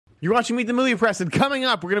You're watching Meet the Movie Press, and coming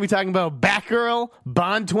up, we're going to be talking about Batgirl,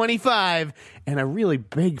 Bond 25, and a really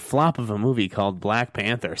big flop of a movie called Black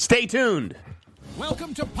Panther. Stay tuned.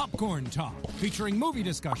 Welcome to Popcorn Talk, featuring movie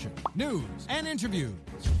discussion, news, and interviews.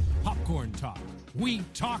 Popcorn Talk, we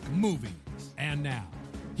talk movies. And now,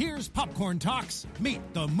 here's Popcorn Talk's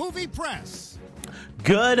Meet the Movie Press.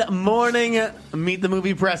 Good morning, Meet the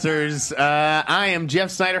Movie Pressers. I am Jeff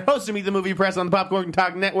Snyder, host of Meet the Movie Press on the Popcorn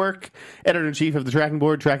Talk Network, editor-in-chief of the Tracking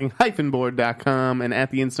Board, tracking-board.com, and at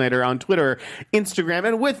The Insnider on Twitter, Instagram,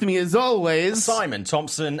 and with me, as always, Simon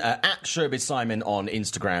Thompson, at Showbiz Simon on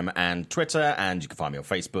Instagram and Twitter, and you can find me on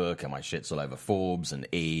Facebook, and my shit's all over Forbes and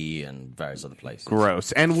E and various other places.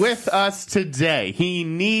 Gross. And with us today, he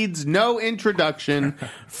needs no introduction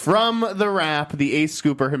from the rap, the ace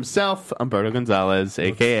scooper himself, Umberto Gonzalez,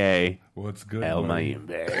 a.k.a. What's good, El buddy?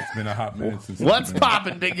 Mayimbe. It's been a hot minute since. What's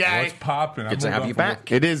poppin', big guy? What's poppin'? Good to have you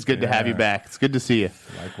back. It is good to have you back. It's good to see you.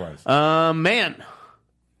 Likewise. Man,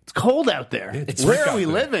 it's cold out there. It's Where brick are we out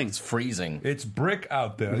there. living? It's freezing. It's brick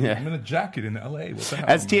out there. Yeah. I'm in a jacket in L.A. What the hell?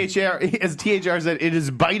 As THR said, it is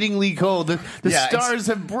bitingly cold. The Yeah, stars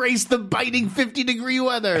have braced the biting 50-degree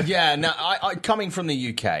weather. Yeah, no, I coming from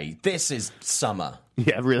the UK, this is summer.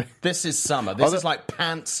 Yeah, really. This is summer. This is like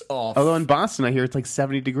pants off. Although in Boston, I hear it's like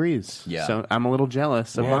 70 degrees. Yeah. So I'm a little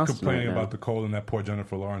jealous of We're all Boston. complaining right now. about the cold and that poor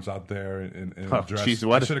Jennifer Lawrence out there in Oh, a dress. jeez,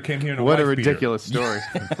 what I should have came here in a what a wife beater. ridiculous story.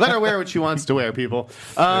 Let her wear what she wants to wear, people.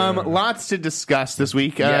 Lots to discuss this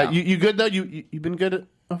week. Yeah. You good, though? You've been good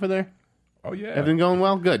over there? Oh yeah. Everything going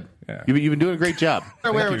well? Good. Yeah. You've been doing a great job. Let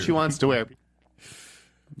her wear what you. she wants to wear.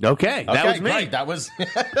 Okay, that was me. Great. That was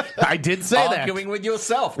I did say that. arguing with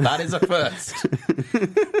yourself. That is a first.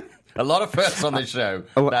 A lot of firsts on this show.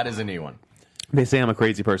 That is a new one. They say I'm a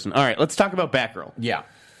crazy person. All right, let's talk about Batgirl. Yeah.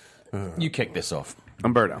 You kick this off.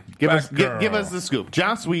 Umberto, give us Batgirl. the scoop.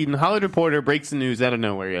 Joss Whedon, Hollywood Reporter, breaks the news out of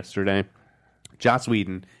nowhere yesterday. Joss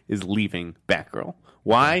Whedon is leaving Batgirl.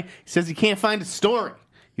 Why? He says he can't find a story.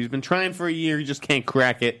 He's been trying for a year. He just can't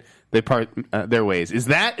crack it. They part their ways. Is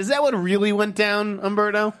that what really went down,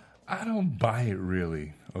 Umberto? I don't buy it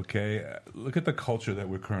really. Okay, look at the culture that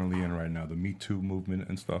we're currently in right now, the Me Too movement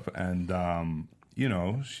and stuff. And you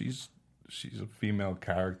know, she's a female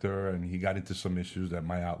character, and he got into some issues that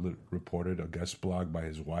my outlet reported, a guest blog by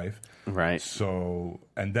his wife. Right. So,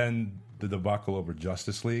 and then the debacle over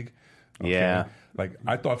Justice League. Okay? Yeah. Like,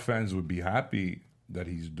 I thought fans would be happy that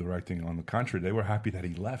he's directing. On the contrary, they were happy that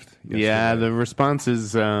he left. Yeah, yesterday. the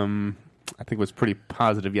responses, I think, was pretty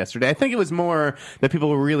positive yesterday. I think it was more that people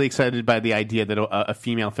were really excited by the idea that a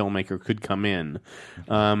female filmmaker could come in.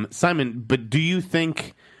 Simon, but do you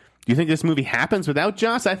think this movie happens without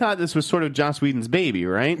Joss? I thought this was sort of Joss Whedon's baby,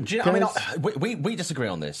 right? Do you know, I mean, we disagree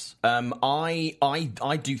on this.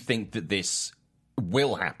 I do think that this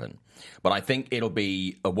will happen, but I think it'll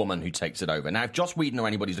be a woman who takes it over. Now, if Joss Whedon or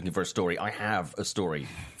anybody's looking for a story, I have a story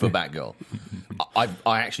for Batgirl. I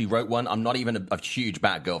actually wrote one. I'm not even a huge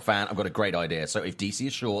Batgirl fan. I've got a great idea. So if DC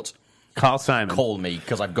is short, Call Simon. call me,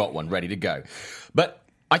 because I've got one ready to go. But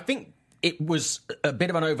I think it was a bit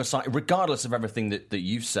of an oversight, regardless of everything that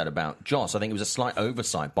you've said about Joss. I think it was a slight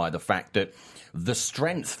oversight by the fact that the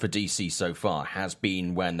strength for DC so far has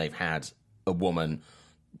been when they've had a woman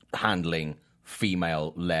handling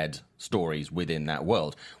female-led stories within that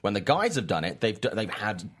world. When the guys have done it, they've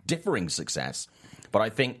had differing success. But I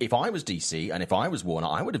think if I was DC and if I was Warner,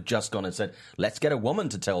 I would have just gone and said, let's get a woman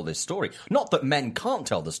to tell this story. Not that men can't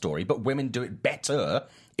tell the story, but women do it better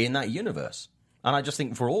in that universe. And I just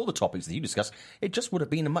think for all the topics that you discussed, it just would have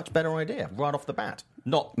been a much better idea right off the bat.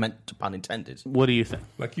 Not meant to pun intended. What do you think?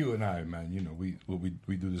 Like you and I, man, you know,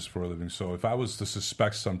 we do this for a living. So if I was to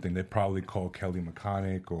suspect something, they'd probably call Kelly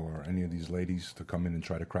McConaughey or any of these ladies to come in and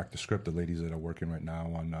try to crack the script. The ladies that are working right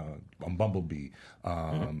now on Bumblebee,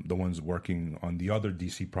 the ones working on the other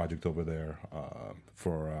DC project over there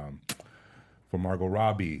for Margot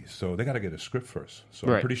Robbie. So they got to get a script first. So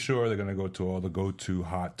Right. I'm pretty sure they're going to go to all the go-to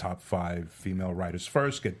hot top 5 female writers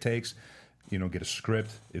first, get takes, you know, get a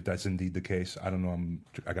script, if that's indeed the case. I don't know.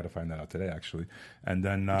 I got to find that out today, actually. And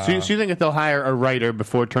then... So you think that they'll hire a writer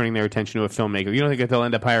before turning their attention to a filmmaker? You don't think that they'll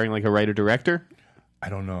end up hiring like a writer-director? I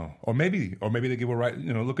don't know. Or maybe they give a right.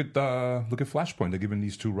 You know, look at Flashpoint. They're giving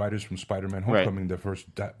these 2 writers from Spider-Man: Homecoming their first.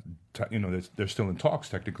 You know, they're still in talks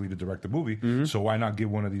technically to direct the movie. So why not give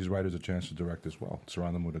one of these writers a chance to direct as well?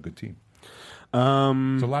 Surround them with a good team.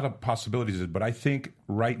 There's a lot of possibilities, but I think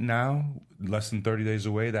right now, less than 30 days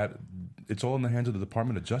away, that it's all in the hands of the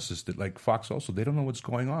Department of Justice. That, like Fox, also they don't know what's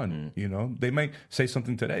going on. You know, they may say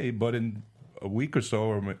something today, but in a week or so,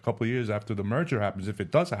 or a couple of years after the merger happens, if it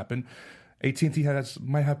does happen. AT&T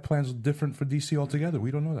might have plans different for DC altogether.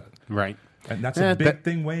 We don't know that. Right. And that's a big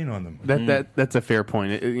thing weighing on them. That's a fair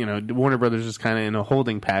point. Warner Brothers is kind of in a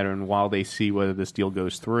holding pattern while they see whether this deal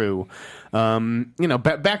goes through.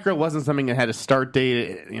 Batgirl wasn't something that had a start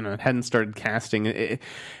date. It hadn't started casting.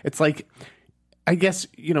 It's like, I guess,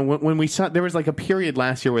 when we saw, there was like a period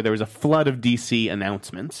last year where there was a flood of DC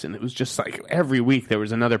announcements, and it was just like every week there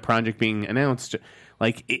was another project being announced.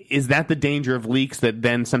 Like, is that the danger of leaks, that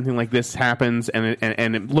then something like this happens and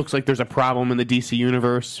it looks like there's a problem in the DC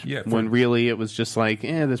universe, when really it was just like,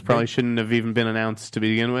 this probably shouldn't have even been announced to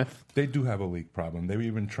begin with? They do have a leak problem. They were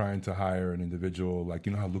even trying to hire an individual, like,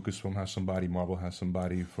 how Lucasfilm has somebody, Marvel has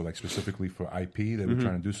somebody for, like, specifically for IP. They were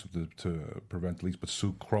trying to do something to prevent leaks, but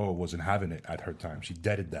Sue Crow wasn't having it at her time. She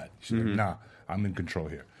deaded that. She's like, nah, I'm in control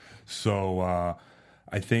here. So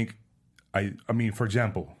I think... I mean, for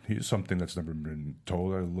example, here's something that's never been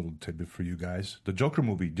told, a little tidbit for you guys. The Joker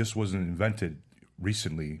movie just wasn't invented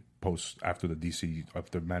recently, after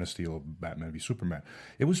Man of Steel, Batman v Superman.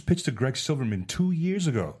 It was pitched to Greg Silverman 2 years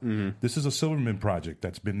ago. This is a Silverman project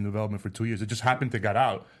that's been in development for 2 years. It just happened to get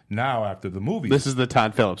out now after the movie. This is the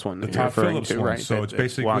Todd Phillips one. The Todd Phillips one. Right? So it's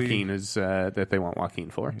basically Joaquin is that they want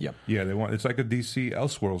Joaquin for. Yep. Yeah, they want. It's like a DC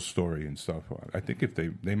Elseworlds story and stuff. I think if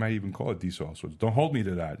they might even call it DC Elseworlds. Don't hold me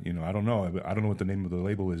to that. I don't know. I don't know what the name of the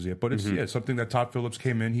label is yet. But it's something that Todd Phillips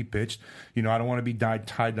came in. He pitched. I don't want to be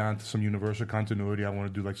tied down to some universal continuity. I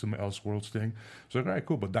want to do like some Elseworlds thing. So all right,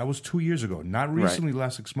 cool. But that was 2 years ago. Not recently.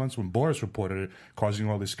 Last 6 months when Boris reported it, causing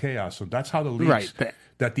all this chaos. So that's how the leaks. Right.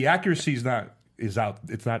 That the accuracy is not. It's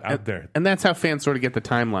not out there, and that's how fans sort of get the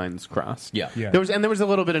timelines crossed. Yeah. There was a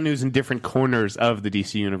little bit of news in different corners of the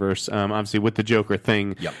DC universe. Obviously, with the Joker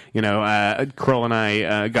thing, Kroll and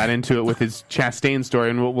I got into it with his Chastain story,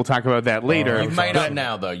 and we'll talk about that later. You've made up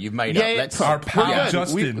now, though. You've made up. Let's our pal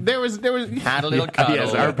Justin. There was had a little cuddle.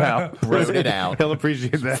 Yes, our pal wrote it out. He'll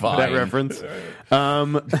appreciate that reference.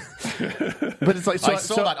 But it's like I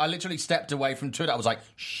saw that. I literally stepped away from Twitter. I was like,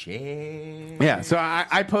 shit. Yeah. So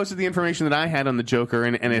I posted the information that I had on the Joker,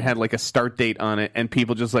 and it had like a start date on it, and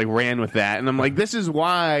people just like ran with that, and I'm like, this is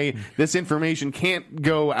why this information can't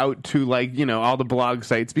go out to like all the blog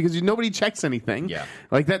sites, because nobody checks anything. Yeah.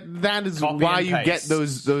 Like that is Copy why and you paste. get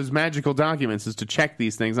those magical documents, is to check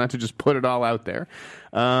these things, not to just put it all out there.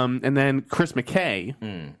 And then Chris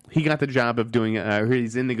McKay, he got the job of doing.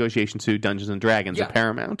 He's in negotiations to Dungeons and Dragons at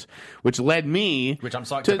Paramount, which led me, which I'm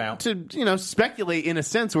psyched about, to speculate in a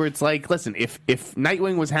sense where it's like, listen, if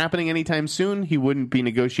Nightwing was happening anytime soon, he wouldn't be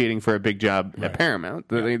negotiating for a big job at Paramount.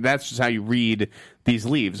 That's just how you read these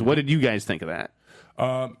leaves. What did you guys think of that?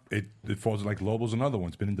 It falls like Lobo's another one.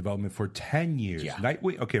 It's been in development for 10 years. Yeah.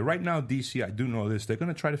 Nightwing. Okay, right now DC, I do know this. They're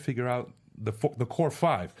going to try to figure out the core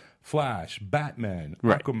five: Flash, Batman,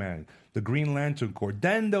 Aquaman, the Green Lantern Corps.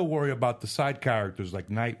 Then they'll worry about the side characters like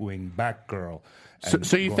Nightwing, Batgirl.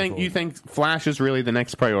 So you think Flash is really the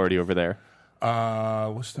next priority over there?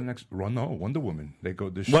 What's the next? No, Wonder Woman. They go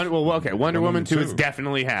this. Wonder Woman 2 is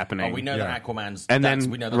definitely happening. Oh, we know that Aquaman's. And then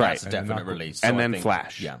we know that's a definite release. So and then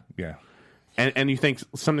Flash. Yeah. And you think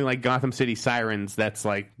something like Gotham City Sirens, that's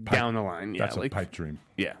like down the line. Yeah, that's a pipe dream.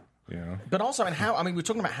 Yeah. But also, we're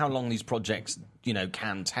talking about how long these projects,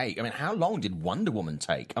 can take. I mean, how long did Wonder Woman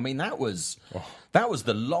take? I mean, that was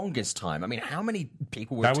the longest time. I mean, how many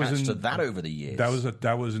people were attached to that over the years?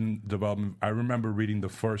 That was in development. I remember reading the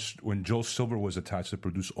first when Joel Silver was attached to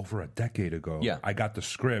produce over a decade ago. Yeah. I got the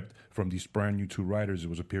script from these brand new two writers. It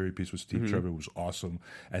was a period piece with Steve Trevor. It was awesome.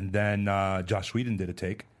 And then Joss Whedon did a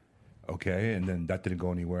take. Okay, and then that didn't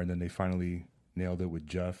go anywhere. And then they finally nailed it with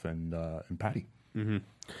Jeff and Patty. Mm-hmm.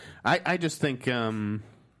 I just think I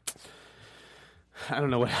don't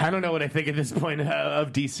know what I think at this point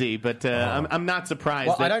of DC, but I'm not surprised.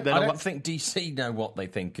 Well, I don't think DC know what they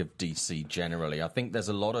think of DC generally. I think there's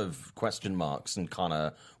a lot of question marks and kind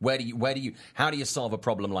of how do you solve a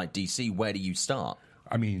problem like DC? Where do you start?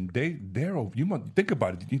 I mean, you must think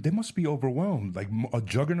about it. They must be overwhelmed, like a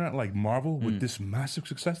juggernaut like Marvel with this massive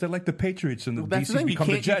success. They're like the Patriots and the DC become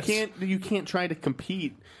the Jets. You can't try to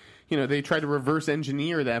compete. They tried to reverse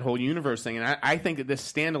engineer that whole universe thing, and I think that this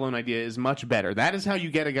standalone idea is much better. That is how you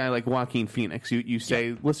get a guy like Joaquin Phoenix. You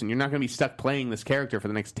say, listen, you're not going to be stuck playing this character for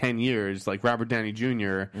the next 10 years like Robert Downey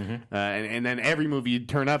Jr., and then every movie you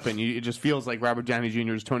turn up and it just feels like Robert Downey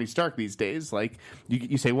Jr. is Tony Stark these days. Like,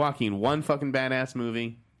 you say, Joaquin, one fucking badass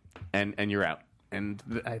movie, and you're out. And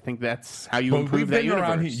I think that's how you improve that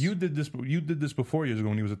universe. You did this before years ago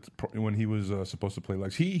when he was supposed to play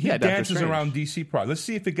Lex. He dances around DC. Let's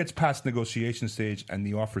see if it gets past negotiation stage and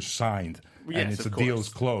the offer's signed. and it's of a deal's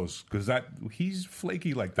course. closed because he's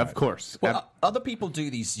flaky like that. Of course. Well, other people do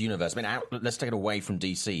these universes. I mean, let's take it away from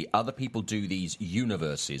DC. Other people do these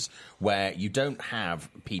universes where you don't have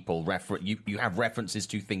people you have references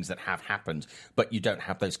to things that have happened, but you don't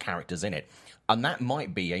have those characters in it. And that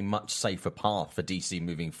might be a much safer path for DC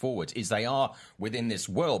moving forward, is they are within this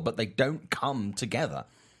world, but they don't come together.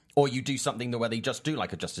 Or you do something where they just do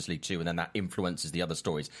like a Justice League 2 and then that influences the other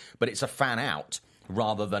stories. But it's a fan out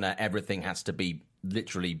rather than everything has to be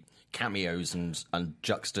literally cameos and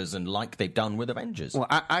juxtas and like they've done with Avengers. Well,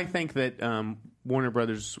 I think that Warner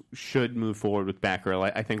Brothers should move forward with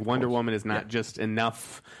Batgirl. I think Wonder Woman is not just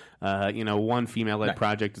enough. One female-led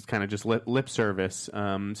project is kind of just lip service.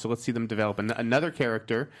 So let's see them develop another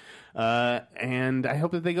character, and I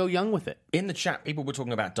hope that they go young with it. In the chat, people were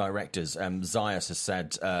talking about directors. Zayas has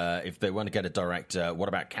said if they want to get a director, what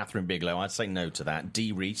about Catherine Bigelow? I'd say no to that.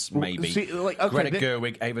 Dee Reese, maybe. Greta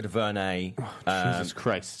Gerwig, Ava DuVernay. Jesus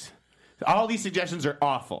Christ. All these suggestions are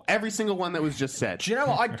awful. Every single one that was just said. Do you know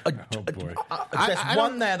what? Boy. There's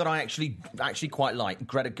one there that I actually quite like.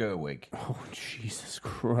 Greta Gerwig. Oh, Jesus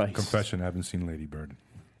Christ. Confession: I haven't seen Lady Bird.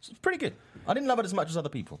 It's pretty good. I didn't love it as much as other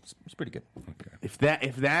people. It's pretty good. Okay.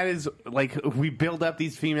 If that is like we build up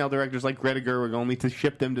these female directors like Greta Gerwig only to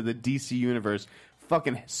ship them to the DC universe,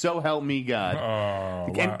 fucking so help me God.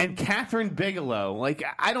 Oh, wow. And Catherine Bigelow, like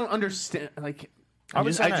I don't understand. Like I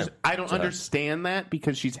don't understand that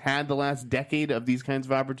because she's had the last decade of these kinds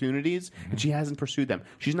of opportunities and she hasn't pursued them.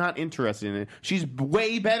 She's not interested in it. She's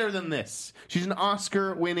way better than this. She's an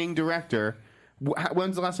Oscar-winning director.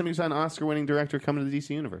 When's the last time you saw an Oscar-winning director come to the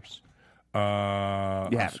DC universe?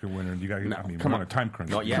 Oscar winner. You got to. I mean, come we're on. on a time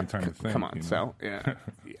crunch. Not yet. Time to think, Come on, you know? so yeah,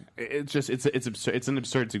 it's just it's absurd. It's an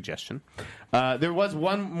absurd suggestion. There was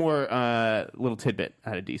one more little tidbit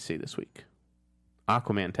out of DC this week.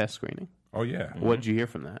 Aquaman test screening. Oh yeah. What did you hear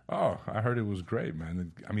from that? Oh, I heard it was great,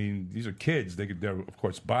 man. I mean, these are kids. They're of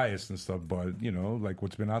course biased and stuff, but like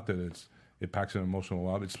what's been out there, it packs an emotional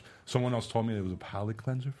love. Someone else told me it was a palate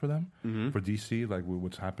cleanser for them, for DC, like with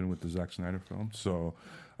what's happened with the Zack Snyder film. So,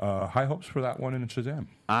 high hopes for that one in Shazam.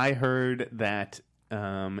 I heard that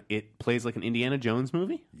it plays like an Indiana Jones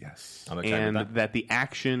movie. Yes. I'm okay And with that the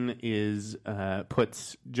action is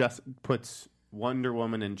puts Wonder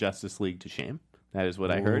Woman and Justice League to shame. That is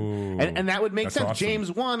what I heard, and that would make That's sense. awesome.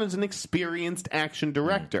 James Wan is an experienced action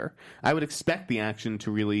director. I would expect the action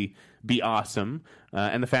to really be awesome,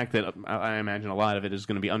 and the fact that I imagine a lot of it is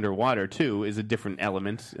going to be underwater too is a different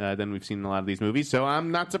element than we've seen in a lot of these movies. So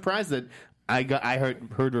I'm not surprised that I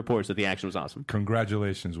heard reports that the action was awesome.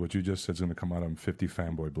 Congratulations! What you just said is going to come out on 50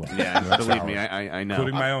 fanboy blog. Yeah, That's believe ours. me, I know.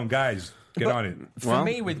 Including my own guys. Get on it. For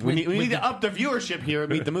me, with we need the- to up the viewership here at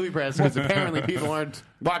Meet the Movie Press because apparently people aren't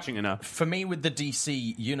watching enough. For me, with the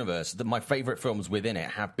DC universe, my favourite films within it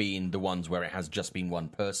have been the ones where it has just been one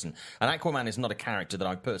person. And Aquaman is not a character that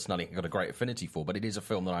I personally got a great affinity for, but it is a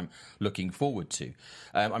film that I'm looking forward to.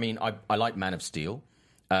 I like Man of Steel.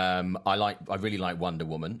 I really like Wonder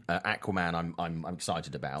Woman. Aquaman, I'm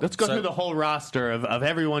excited about. Let's go through the whole roster of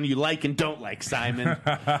everyone you like and don't like, Simon.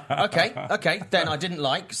 Okay. Then I didn't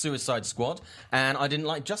like Suicide Squad, and I didn't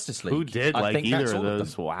like Justice League. Who did I like think either that's of all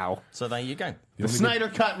those? them. Wow. So there you go. The Snyder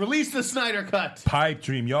Cut. Release the Snyder Cut. Pipe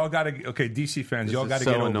dream. Y'all got to, okay, DC fans, y'all is got to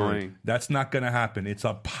so get over annoying. it. That's not going to happen. It's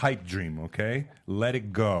a pipe dream, okay? Let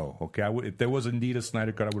it go, okay? if there was indeed a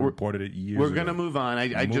Snyder Cut, I would have reported it years We're ago. gonna move on.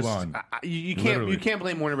 You Literally. can't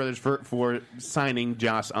blame Warner Brothers for signing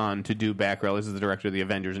Joss on to do Batgirl. This is the director of the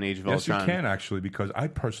Avengers and Age of Yes, you Ultron. can actually, because I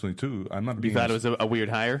personally, too, I'm not being... You thought it was a weird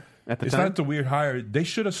hire at the It's time? not the weird hire. They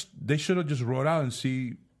should have just wrote out and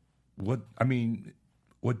see what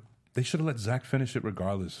they should have let Zach finish it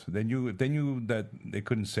regardless. If they knew that they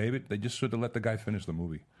couldn't save it, they just should have let the guy finish the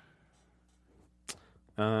movie.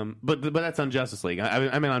 But that's on Justice League.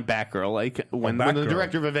 I mean on Batgirl. Like when the Batgirl.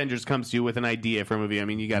 director of Avengers comes to you with an idea for a movie, I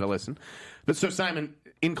mean you got to listen. But so Simon,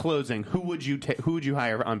 in closing, who would you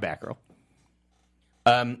hire on Batgirl?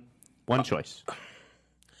 One choice.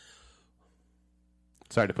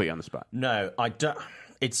 Sorry to put you on the spot. No, I don't.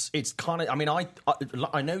 It's kind of. I mean,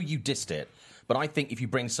 I know you dissed it, but I think if you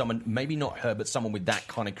bring someone, maybe not her, but someone with that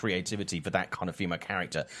kind of creativity for that kind of female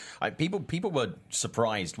character, people were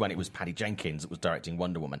surprised when it was Patty Jenkins that was directing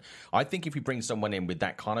Wonder Woman. I think if you bring someone in with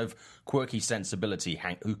that kind of quirky sensibility,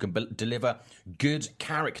 who can deliver good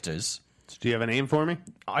characters. Do you have a name for me?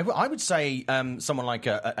 I would say someone like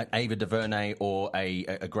an Ava DuVernay or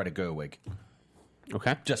a Greta Gerwig.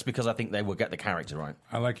 Okay. Just because I think they will get the character right.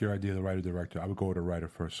 I like your idea, the writer-director. I would go with a writer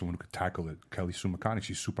first, someone who could tackle it. Kelly Sue McConaughey,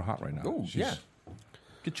 she's super hot right now. Oh, yeah.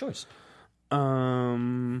 Good choice.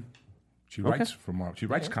 She writes for Marvel. She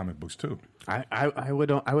writes comic books too. I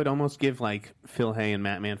would almost give like Phil Hay and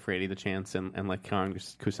Matt Manfredi the chance and like Karen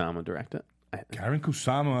Kusama direct it. Karen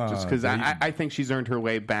Kusama. Just because I think she's earned her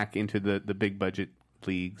way back into the big budget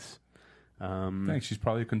leagues. I think she's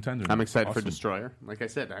probably a contender. I'm excited for Destroyer. Like I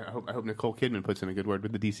said, I hope Nicole Kidman puts in a good word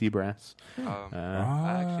with the DC brass. I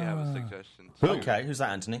actually have a suggestion. Okay, who's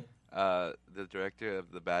that, Anthony? The director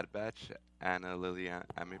of The Bad Batch, Anna Lily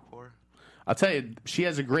Amirpour. I'll tell you, she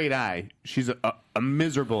has a great eye. She's a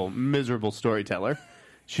miserable storyteller.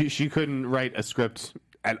 She couldn't write a script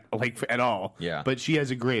at all. Yeah. But she has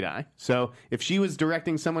a great eye. So if she was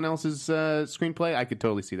directing someone else's screenplay, I could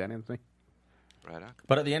totally see that, Anthony. Right on.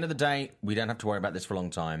 But at the end of the day, we don't have to worry about this for a long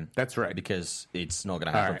time. That's right. Because it's not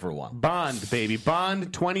going to happen for a while. Bond, baby.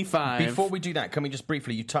 Bond 25. Before we do that, can we just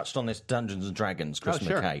briefly, you touched on this Dungeons and Dragons, Chris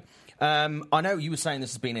sure. McKay. I know you were saying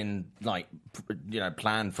this has been in,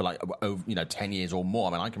 planned for 10 years or more.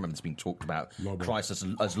 I mean, I can remember this being talked about Crisis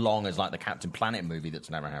as long as the Captain Planet movie that's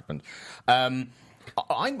never happened.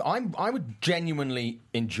 I would genuinely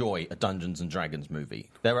enjoy a Dungeons and Dragons movie.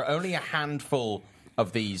 There are only a handful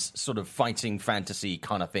of these sort of fighting fantasy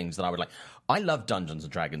kind of things that I would like. I loved Dungeons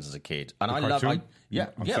and Dragons as a kid, and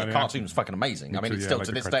the cartoon was fucking amazing. I mean, it's still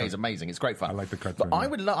to this day is amazing. It's great fun. I like the cartoon. But I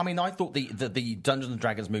would love. I mean, I thought the Dungeons and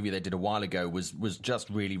Dragons movie they did a while ago was just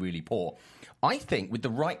really, really poor. I think with the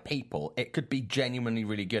right people, it could be genuinely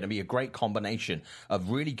really good and be a great combination of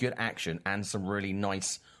really good action and some really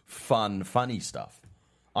nice, fun, funny stuff.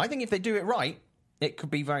 I think if they do it right, it could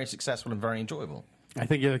be very successful and very enjoyable. I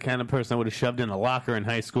think you're the kind of person I would have shoved in a locker in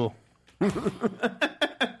high school.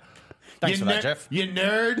 Thanks for that, Jeff. You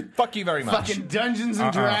nerd. Fuck you very much. Fucking Dungeons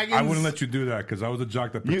and Dragons. I wouldn't let you do that because I was a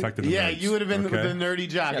jock that protected the nerds. Yeah, you would have been the nerdy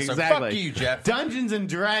jock. Yeah, so exactly. fuck you, Jeff. Dungeons and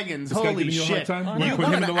Dragons. This guy Holy giving you a hard shit. time? You put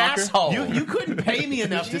him in the locker? asshole. You couldn't pay me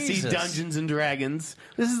enough to see Jesus. Dungeons and Dragons.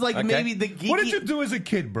 This is like maybe the geeky... What did you do as a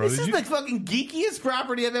kid, bro? This is the fucking geekiest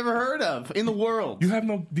property I've ever heard of in the world. You have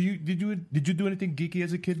no... Did you do anything geeky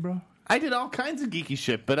as a kid, bro? I did all kinds of geeky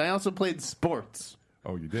shit, but I also played sports.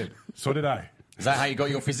 Oh, you did. So did I. Is that how you got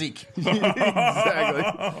your physique?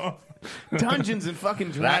 Exactly. Dungeons and fucking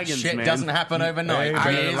Dragons, That shit man. doesn't happen overnight.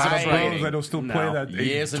 Hey, Years man, of a lot of training. bros that still play that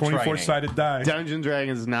Years of 24-sided die. Dungeons and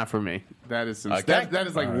Dragons is not for me. That is some Okay. that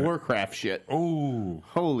is like Warcraft shit. Oh,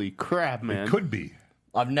 Holy crap, man. could be.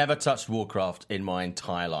 I've never touched Warcraft in my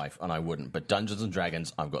entire life, and I wouldn't. But Dungeons and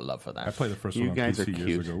Dragons, I've got love for that. I played the first You one on guys PC are years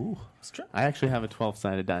cute. ago. Ooh. It's true. I actually have a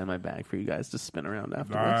 12-sided die in my bag for you guys to spin around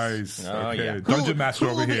afterwards. Nice. Oh, okay. yeah. Dungeon Master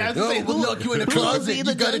over here. I was gonna say, who- who would be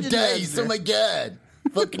the Dungeon Master? god.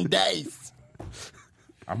 Fucking dice.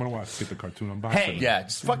 I'm going to watch get the cartoon on box. Hey, Yeah,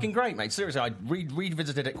 it's fucking great, mate. Seriously, I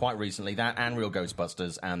revisited it quite recently. That and Real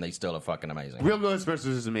Ghostbusters, and they still are fucking amazing. Real Ghostbusters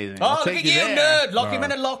is amazing. Oh, I'll look take at you, there. nerd! Lock him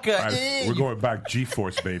in a locker. All right, we're going back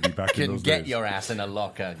G-Force, baby. Back in Can those get days. your ass in a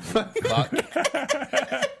locker. You fuck.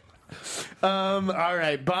 All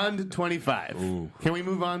right, Bond 25. Can we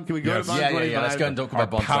move on? Can we go Yes. to Bond Yeah, 25? Let's go and talk Our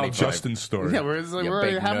about Bond pal 25. Justin's story. Yeah, we're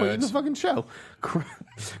big halfway in the nerds. fucking show.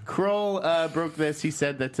 Kroll broke this. He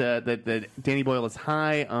said that Danny Boyle is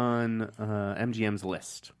high on MGM's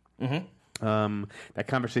list. Mm-hmm. That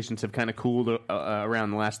conversations have kind of cooled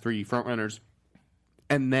around the last three frontrunners.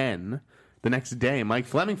 And then the next day, Mike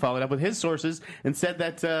Fleming followed up with his sources and said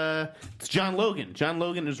that it's John Logan. John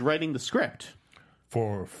Logan is writing the script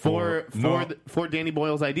for Danny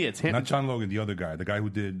Boyle's idea. It's him. Not John Logan, the other guy, the guy who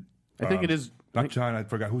did. I think it is not John. I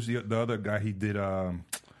forgot who's the other guy. He did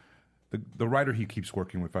the writer he keeps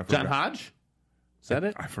working with. I forgot. John Hodge. Is that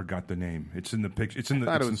it? I forgot the name. It's in the picture. It's in the.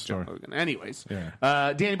 I thought It's it in the was John story. Logan. Anyways,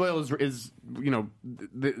 Yeah. Danny Boyle is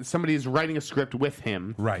somebody is writing a script with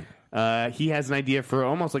him. Right. He has an idea for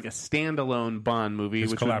almost like a standalone Bond movie,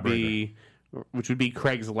 His which would be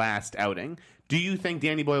Craig's last outing. Do you think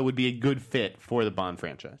Danny Boyle would be a good fit for the Bond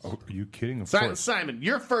franchise? Oh, are you kidding? Of Simon, course. Simon,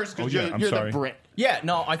 you're first because I'm you're sorry. the Brit. Yeah,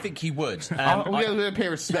 no, I think he would. We gotta pay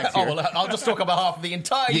respect Oh, here. well, I'll just talk on behalf of the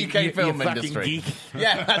entire UK you film fucking industry. geek.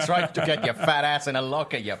 Yeah, that's right. To get your fat ass in a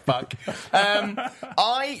locker, you fuck.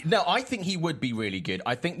 I think he would be really good.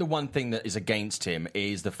 I think the one thing that is against him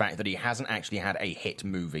is the fact that he hasn't actually had a hit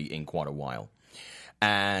movie in quite a while.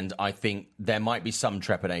 And I think there might be some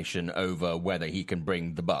trepidation over whether he can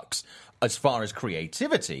bring the bucks. As far as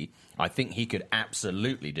creativity, I think he could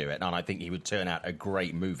absolutely do it, and I think he would turn out a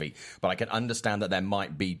great movie. But I can understand that there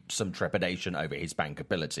might be some trepidation over his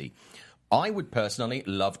bankability. I would personally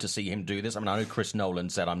love to see him do this. I mean, I know Chris Nolan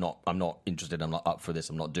said, I'm not interested, I'm not up for this,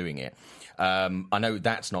 I'm not doing it. I know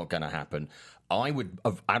that's not going to happen. I would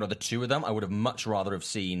have, out of the two of them, I would have much rather have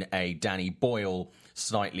seen a Danny Boyle,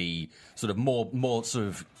 slightly sort of more sort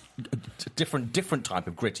of different type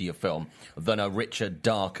of grittier film than a richer,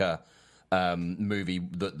 darker movie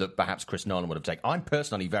that perhaps Chris Nolan would have taken. I'm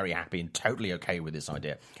personally very happy and totally okay with this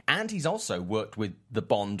idea. And he's also worked with the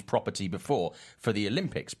Bond property before for the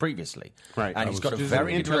Olympics previously. Right. And he's got a Which is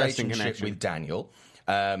very an good interesting relationship connection. with Daniel.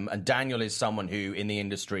 And Daniel is someone who, in the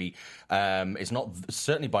industry, is not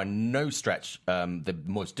certainly by no stretch the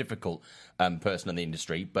most difficult person in the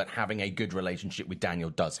industry, but having a good relationship with Daniel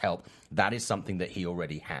does help. That is something that he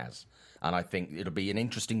already has. And I think it'll be an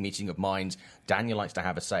interesting meeting of minds. Daniel likes to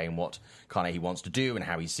have a say in what kind of he wants to do and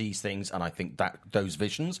how he sees things, and I think that those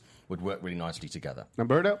visions would work really nicely together.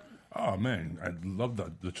 Umberto? Oh man, I love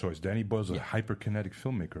the choice. Danny Boyle's a hyperkinetic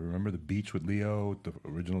filmmaker. Remember The Beach with Leo, the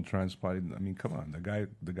original Transpotting? I mean, come on,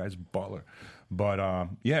 the guy's baller. But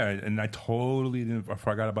yeah, and I I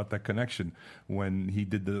forgot about that connection when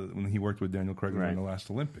he worked with Daniel Craig in the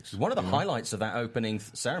last Olympics. One of the highlights of that opening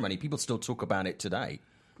ceremony, people still talk about it today.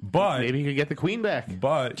 But Maybe he could get the Queen back.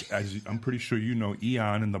 But as I'm pretty sure you know,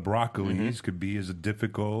 Eon and the Broccolis Mm-hmm. could be as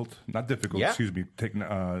not difficult. Yeah. Excuse me.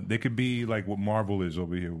 They could be like what Marvel is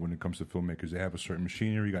over here when it comes to filmmakers. They have a certain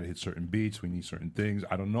machinery. You got to hit certain beats. We need certain things.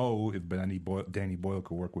 I don't know if Danny Boyle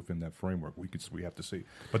could work within that framework. We have to see.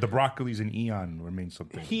 But the Broccolis and Eon remain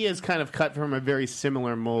something. He is kind of cut from a very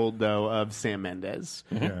similar mold, though, of Sam Mendes.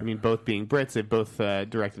 Yeah. I mean, both being Brits, they both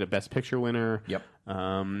directed a Best Picture winner. Yep.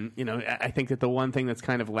 I think that the one thing that's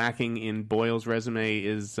kind of lacking in Boyle's resume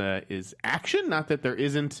is action. Not that there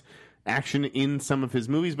isn't action in some of his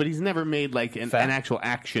movies, but he's never made like an actual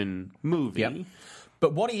action movie. Yep.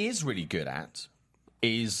 But what he is really good at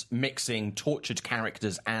is mixing tortured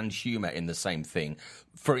characters and humour in the same thing.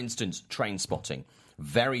 For instance, Trainspotting.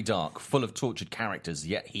 Very dark, full of tortured characters,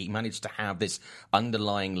 yet he managed to have this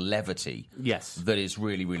underlying levity that is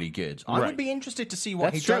really, really good. I would be interested to see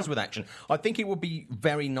what he does with action. I think it would be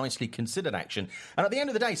very nicely considered action. And at the end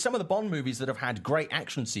of the day, some of the Bond movies that have had great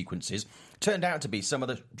action sequences turned out to be some of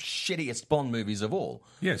the shittiest Bond movies of all.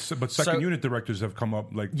 Yes, but second unit directors have come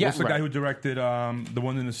up. Like, what's the guy who directed the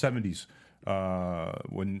one in the 70s?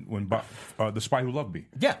 The Spy Who Loved Me.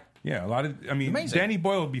 Yeah, a lot of. I mean, amazing. Danny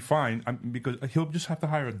Boyle will be fine because he'll just have to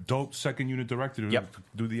hire a dope second unit director to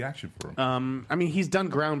do the action for him. I mean, he's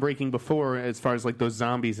done groundbreaking before as far as like those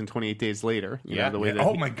zombies in 28 Days Later. You know, the way that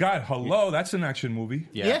Oh my God! Hello, that's an action movie.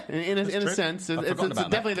 Yeah, in a sense, it's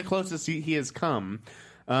definitely the closest he has come.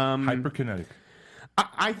 Hyperkinetic.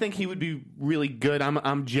 I think he would be really good.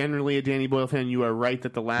 I'm generally a Danny Boyle fan. You are right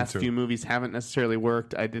that the last few movies haven't necessarily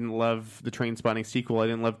worked. I didn't love the Trainspotting sequel. I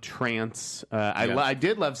didn't love Trance. I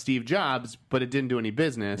did love Steve Jobs, but it didn't do any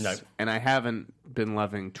business. No. And I haven't been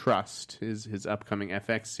loving Trust, his upcoming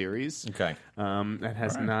FX series. Okay. That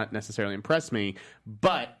has not necessarily impressed me.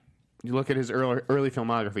 But you look at his early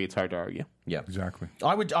filmography, it's hard to argue. Yeah, Exactly.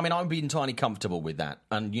 I would be entirely comfortable with that,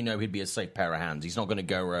 and he'd be a safe pair of hands. He's not going to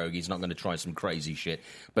go rogue. He's not going to try some crazy shit,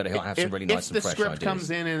 but he'll have some really nice and fresh If the script ideas. comes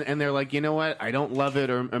in and they're like, you know what, I don't love it,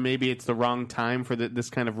 or maybe it's the wrong time for this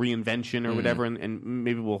kind of reinvention or whatever, and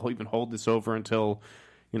maybe we'll even hold this over until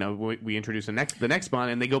we introduce the next Bond,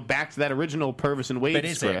 and they go back to that original Purvis and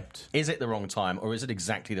Wade script. Is it the wrong time, or is it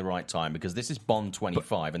exactly the right time? Because this is Bond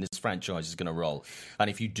 25, and this franchise is going to roll. And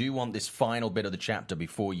if you do want this final bit of the chapter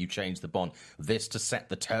before you change the Bond, this to set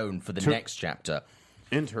the tone for the next chapter,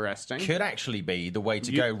 Interesting. could actually be the way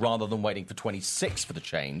to go, rather than waiting for 26 for the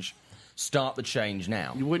change. Start the change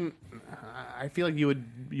now. You wouldn't. I feel like you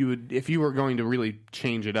would if you were going to really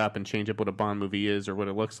change it up and change up what a Bond movie is or what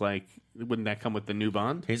it looks like. Wouldn't that come with the new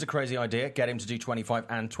Bond? Here's a crazy idea: get him to do 25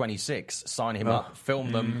 and 26. Sign him up,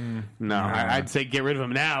 film them. No, I'd say get rid of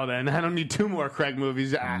him now. Then I don't need two more Craig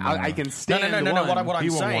movies. I can stand. No. one. What I'm He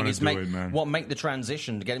won't saying wanna is do make it, man. make the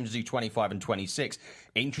transition to get him to do 25 and 26.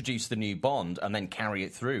 Introduce the new Bond and then carry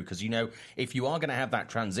it through. Because if you are going to have that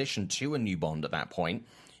transition to a new Bond at that point,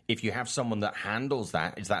 if you have someone that handles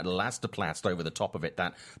that, is that elastoplast over the top of it,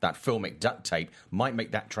 that filmic duct tape, might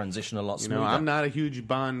make that transition a lot smoother. I'm not a huge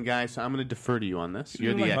Bond guy, so I'm going to defer to you on this.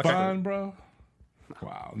 You're You the like expert. Bond, bro?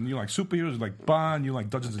 Wow. You like superheroes like Bond, you like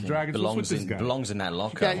Dungeons and Dragons. What's with this guy? belongs in that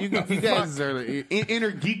locker. Yeah, you guys are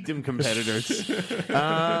inner geekdom competitors. All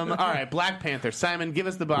right, Black Panther. Simon, give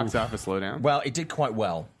us the box office lowdown. Well, it did quite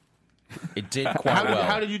well. It did quite well.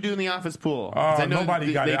 How did you do in the office pool? 'Cause I know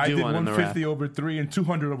Nobody got they it. I do did one in the 150 ref. over 3 and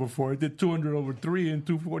 200 over 4. I did 200 over 3 and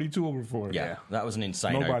 242 over 4. Yeah, that was an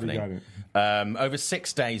insane Nobody opening. got it. Over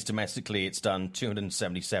 6 days domestically, it's done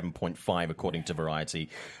 277.5 according to Variety.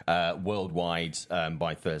 Worldwide,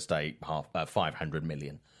 by Thursday, 500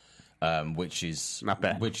 million. Which is not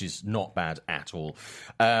bad. Which is not bad at all.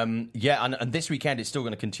 And this weekend it's still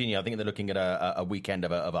going to continue. I think they're looking at a weekend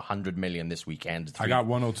of 100 million this weekend. I got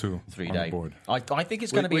 102 3 on day. the board. I think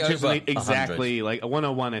it's going to be Which is over like exactly 100. like a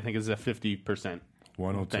 101. I think is a 50%.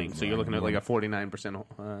 thing. So you're looking at like a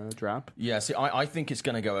 49% drop. Yeah, see, I think it's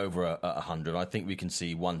going to go over 100. I think we can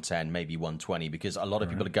see 110, maybe 120, because a lot of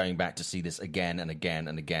people are going back to see this again and again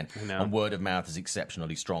and again. And word of mouth is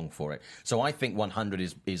exceptionally strong for it. So I think 100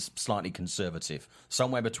 is slightly conservative,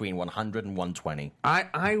 somewhere between 100 and 120.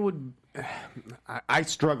 I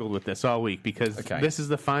struggled with this all week because this is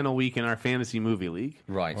the final week in our fantasy movie league,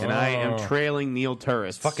 right? And I am trailing Neil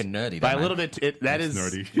Turris. Fucking nerdy, by a little bit. That is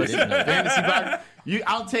nerdy. Fantasy box.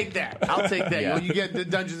 I'll take that. Yeah. You get the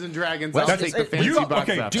Dungeons and Dragons. I'll take the fantasy box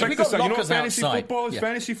up. Check this out. You know what fantasy outside? football is?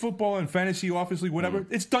 Fantasy football and fantasy office league, whatever.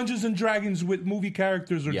 It's Dungeons and Dragons with movie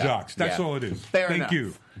characters or jocks. That's all it is. Thank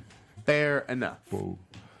you. Fair enough. Whoa.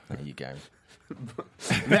 There you go.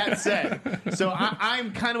 That said, so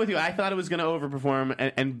I'm kind of with you. I thought it was going to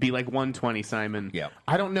overperform and be like 120, Simon. Yeah.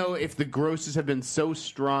 I don't know if the grosses have been so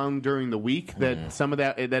strong during the week that some of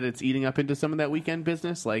that it's eating up into some of that weekend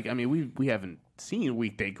business. Like, I mean, we haven't seen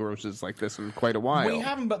weekday grosses like this in quite a while. We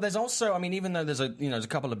haven't, but there's also, I mean, even though there's a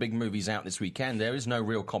couple of big movies out this weekend, there is no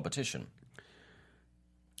real competition.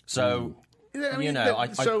 So. I mean,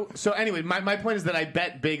 so anyway, my point is that I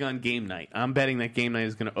bet big on Game Night. I'm betting that Game Night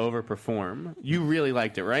is going to overperform. You really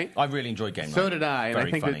liked it, right? I really enjoyed Game Night. So did I. And Very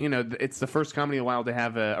I think funny. that, it's the first comedy in a while to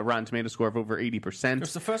have a Rotten Tomato score of over 80%.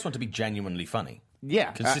 It's the first one to be genuinely funny.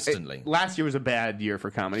 Yeah. Consistently. Last year was a bad year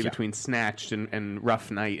for comedy between Snatched and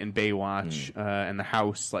Rough Night and Baywatch and The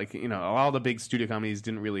House. Like, all the big studio comedies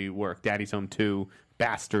didn't really work. Daddy's Home 2,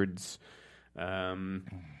 Bastards.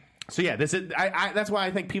 So yeah, this is. That's why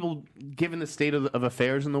I think people, given the state of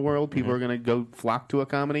affairs in the world, people are going to go flock to a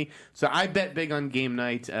comedy. So I bet big on Game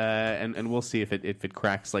Night, and we'll see if it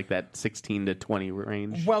cracks like that 16 to 20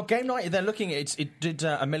 range. Well, Game Night, they're looking at it did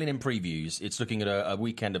 1 million in previews. It's looking at a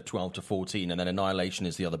weekend of 12 to 14, and then Annihilation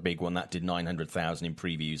is the other big one that did 900,000 in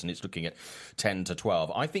previews, and it's looking at 10 to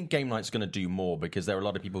 12. I think Game Night's going to do more because there are a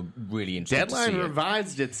lot of people really interested to see Deadline it.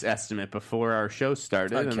 revised its estimate before our show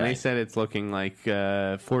started, and they said it's looking like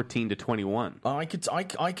 14 to 21. I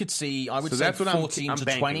could see. I would So say that's what 14 I'm to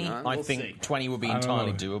banking 20. on. I We'll think see. 20 would be I don't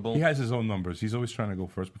entirely know. doable. He has his own numbers. He's always trying to go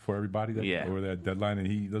first before everybody over that deadline, and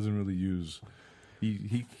he doesn't really use.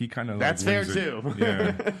 He kind of That's fair too.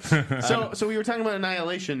 Yeah. So we were talking about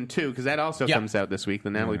Annihilation too, because that also comes out this week.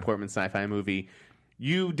 The Natalie Portman sci-fi movie.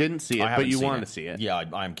 You didn't see it, but you want to see it. Yeah,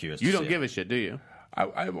 I'm curious. You to don't see give it. a shit, do you?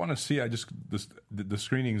 I want to see. The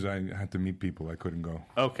screenings. I had to meet people. I couldn't go.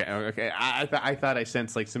 Okay. I thought I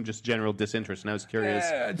sensed like some just general disinterest, and I was curious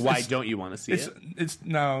why don't you want to see it? It's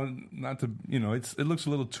now not to it looks a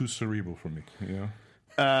little too cerebral for me.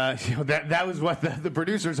 That was what the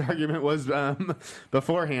producer's argument was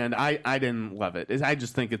beforehand. I didn't love it. I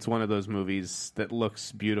just think it's one of those movies that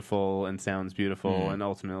looks beautiful and sounds beautiful, and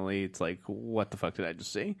ultimately it's like, what the fuck did I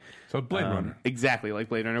just see? So Blade Runner. Exactly like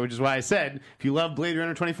Blade Runner, which is why I said if you love Blade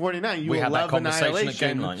Runner 2049, you We will had that love conversation at Annihilation.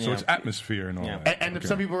 Game Night. So it's atmosphere and all that. And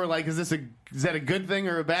some people were like, is that a good thing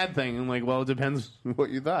or a bad thing? I'm like, well, it depends what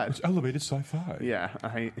you thought. It's elevated sci-fi. Yeah,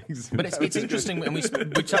 But it's interesting, and we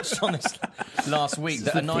touched on this last week,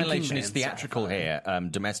 that the Annihilation thinking is man theatrical here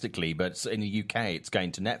domestically, but in the UK it's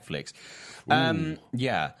going to Netflix. I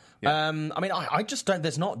mean, I just don't.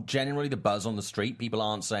 There's not generally the buzz on the street. People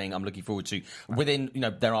aren't saying I'm looking forward to.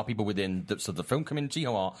 There are people within the film community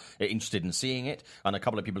who are interested in seeing it, and a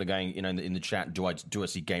couple of people are going, in the chat. Do I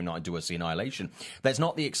see Game Night? Do I see Annihilation? There's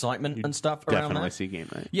not the excitement and stuff around Definitely that. see Game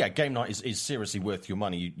Night. Yeah, Game Night is seriously worth your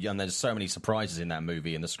money, and there's so many surprises in that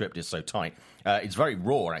movie, and the script is so tight. It's very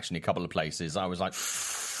raw, actually, in a couple of places. I was like.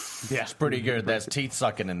 Yeah, it's pretty good. There's teeth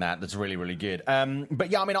sucking in that. That's really, really good.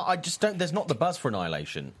 But yeah, I mean, I just don't. There's not the buzz for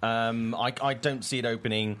Annihilation. I don't see it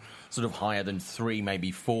opening sort of higher than 3,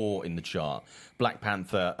 maybe 4 in the chart. Black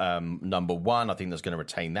Panther number 1. I think that's going to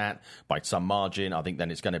retain that by some margin. I think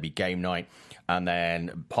then it's going to be Game Night, and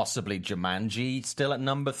then possibly Jumanji still at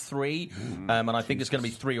number 3. And I think it's going to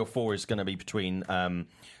be 3 or 4. Is going to be between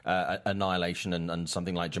Annihilation and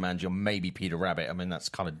something like Jumanji, or maybe Peter Rabbit. I mean, that's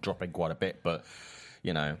kind of dropping quite a bit, but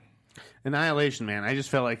Annihilation, man. I just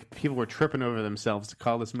felt like people were tripping over themselves to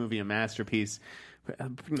call this movie a masterpiece.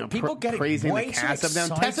 People get praising way the too cast of them.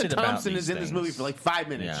 Tessa excited about Thompson these is in this things. movie for like 5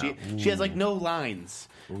 minutes. Yeah. She has like no lines.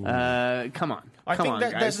 Come on. I think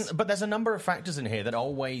that guys. there's a number of factors in here that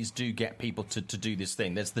always do get people to do this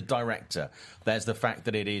thing. There's the director. There's the fact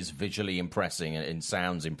that it is visually impressing and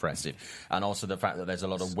sounds impressive, and also the fact that there's a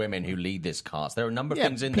lot of women who lead this cast. There are a number of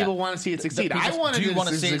things in there. People want to see it succeed. I want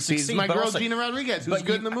to see it succeed. My but girl also- Gina Rodriguez, who's but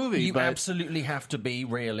good in the movie. You but absolutely have to be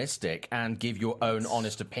realistic and give your own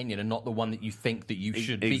honest opinion, and not the one that you think that you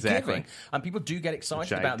should be Exactly. giving. And people do get excited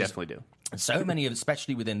Which I about this. definitely do. So many of,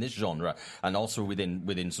 especially within this genre, and also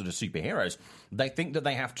within sort of superheroes, they think that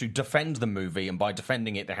they have to defend the movie, and by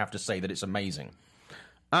defending it, they have to say that it's amazing.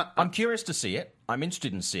 I'm curious to see it. I'm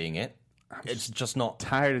interested in seeing it. It's just not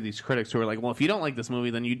tired of these critics who are like, well, if you don't like this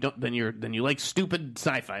movie, then you like stupid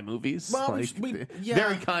sci-fi movies. Well, like,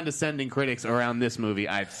 very condescending critics around this movie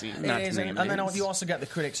I've seen. And then you also get the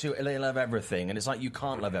critics who they love everything, and it's like you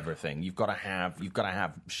can't love everything. You've got to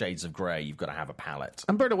have shades of grey. You've got to have a palette.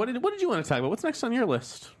 Umberto, what did you want to talk about? What's next on your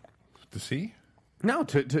list? To see? No,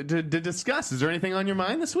 to discuss. Is there anything on your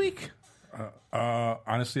mind this week?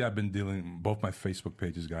 Honestly, I've been dealing. Both my Facebook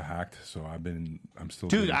pages got hacked, so I'm still.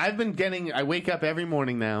 Dude, I wake up every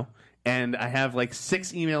morning now, and I have like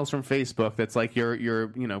 6 emails from Facebook that's like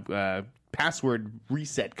your password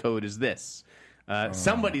reset code is this.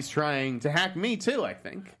 Somebody's trying to hack me too, I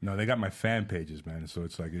think. No, they got my fan pages, man. So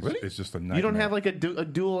it's like it's just a nightmare. You don't have like a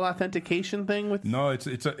dual authentication thing with? No, it's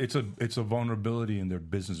a vulnerability in their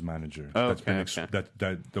business manager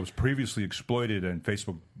that was previously exploited, and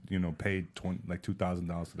Facebook paid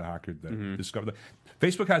 $2,000 to the hacker that discovered that.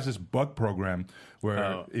 Facebook has this bug program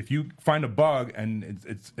where if you find a bug and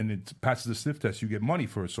it passes the sniff test, you get money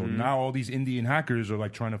for it. So now all these Indian hackers are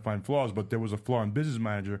like trying to find flaws, but there was a flaw in business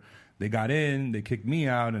manager. They got in, they kicked me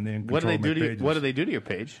out, and then what do they do to your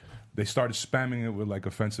page? They started spamming it with like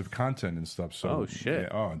offensive content and stuff. So, oh shit!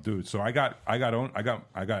 Yeah, dude. So I got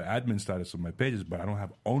admin status of my pages, but I don't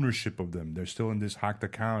have ownership of them. They're still in this hacked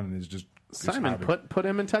account, and it's just Simon. Put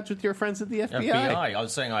him in touch with your friends at the FBI. I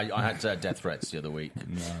was saying I had death threats the other week.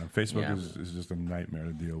 Facebook is just a nightmare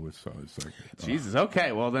to deal with. So it's like Jesus.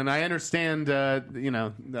 Okay, well then I understand.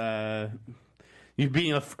 You're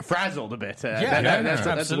being frazzled a bit.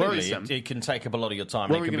 That's worrisome. It can take up a lot of your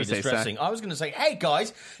time. It can be distressing. I was going to say, hey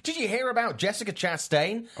guys, did you hear about Jessica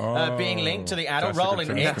Chastain being linked to the adult role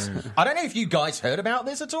in It? I don't know if you guys heard about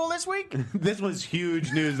this at all this week. This was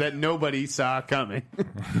huge news that nobody saw coming.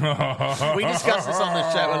 We discussed this on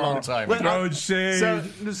the show a long time ago.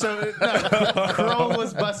 Kroll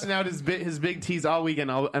was busting out his big tease all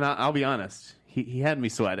weekend, and I'll be honest, he had me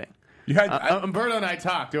sweating. Umberto and I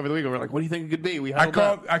talked over the weekend. We're like, what do you think it could be?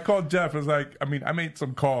 I called Jeff. I was like, I made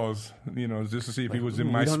some calls, just to see if he was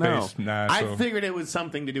in my space. I figured it was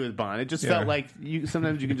something to do with Bond. It just felt like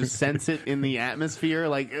sometimes you can just sense it in the atmosphere.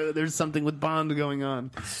 Like there's something with Bond going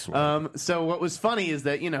on. So what was funny is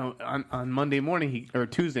that on Monday morning or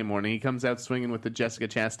Tuesday morning he comes out swinging with the Jessica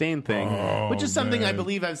Chastain thing, which is something I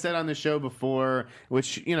believe I've said on the show before.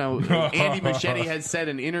 Which Andy Machete has said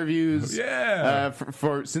in interviews.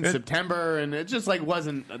 Since September. And it just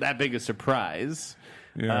wasn't that big a surprise.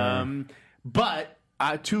 But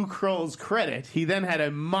to Kroll's credit, he then had a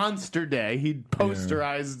monster day. He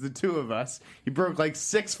posterized the two of us. He broke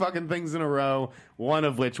 6 fucking things in a row, one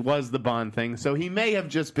of which was the Bond thing. So he may have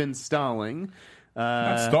just been stalling.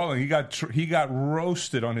 Not stalling. He got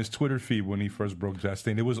roasted on his Twitter feed when he first broke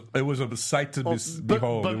Chastain. It was a sight to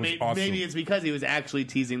behold. But it was awesome. Maybe it's because he was actually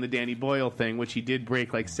teasing the Danny Boyle thing, which he did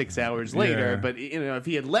break 6 hours later. But if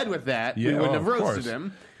he had led with that, we wouldn't have roasted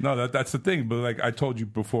him. No, that's the thing. But I told you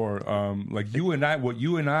before, you and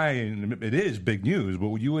I, and it is big news. But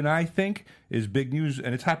what you and I think is big news,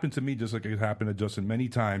 and it's happened to me just like it happened to Justin many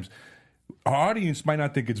times. Our audience might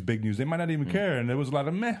not think it's big news. They might not even care. And there was a lot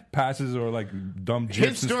of passes or dumb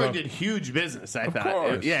gifs. His story did huge business, I thought.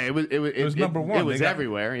 Course. It was number one. It was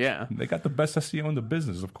everywhere, yeah. They got the best SEO in the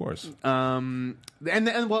business, of course. And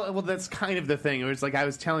that's kind of the thing. It was I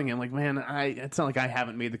was telling him, man, it's not like I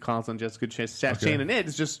haven't made the calls on Jessica Chastain and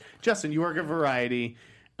It's just, Justin, you work at Variety.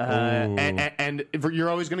 And you're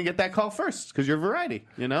always going to get that call first because you're Variety,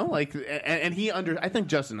 and I think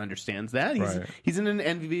Justin understands that. He's in an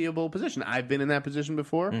enviable position. I've been in that position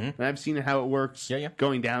before, and I've seen how it works.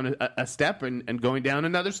 Going down a step and going down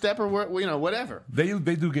another step, or whatever. They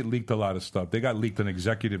do get leaked a lot of stuff. They got leaked an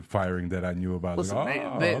executive firing that I knew about. Listen,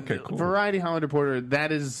 okay, cool. Variety Hollywood Reporter.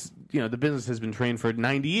 That is, the business has been trained for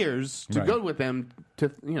 90 years to go with them to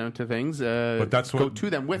things. But that's go to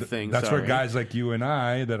them with things. That's where guys like you and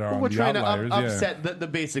I that are we're on the trying outliers, to upset the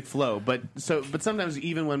basic flow. But sometimes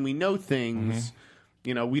even when we know things,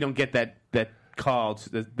 we don't get that call,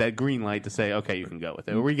 that green light to say, okay, you can go with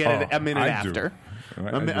it. Or we get it a minute after.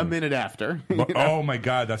 A minute after. But, oh my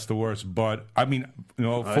God, that's the worst. But I mean,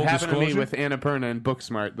 full it happened disclosure. to me with Annapurna and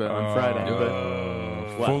Booksmart on Friday.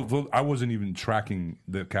 I wasn't even tracking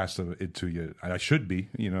the cast of it to you. I should be.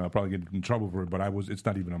 I'll probably get in trouble for it. But it's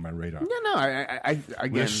not even on my radar. No.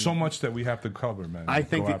 Again, there's so much that we have to cover, man. I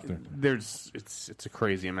think it's a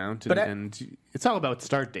crazy amount, and it's all about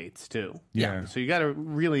start dates too. Yeah. So you got to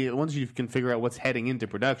really, once you can figure out what's heading into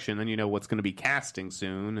production, then you know what's going to be casting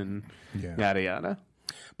soon, and yada yada.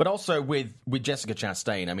 But also with Jessica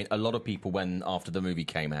Chastain, I mean, a lot of people, after the movie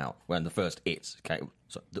came out, when the first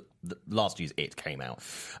the last year's It came out,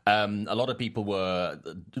 a lot of people were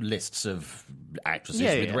lists of actresses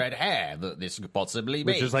with red hair that this could possibly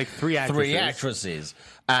be. Which is like 3 actresses. 3 actresses.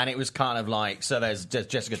 And it was kind of like, so there's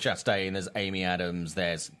Jessica Chastain, there's Amy Adams,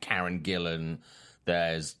 there's Karen Gillan,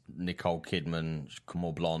 there's Nicole Kidman,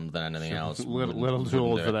 more blonde than anything else. Little too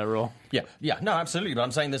old for that role. Yeah, no, absolutely. But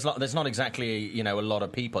I'm saying there's not exactly a lot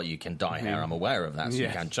of people you can dye hair. I'm aware of that, so you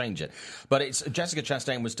can change it. But it's Jessica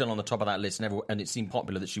Chastain was still on the top of that list, and it seemed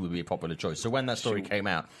popular that she would be a popular choice. So when that story came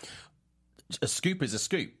out, a scoop is a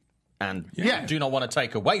scoop, and do not want to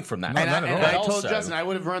take away from that. No, And not at all. I also, told Justin I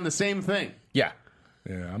would have run the same thing. yeah.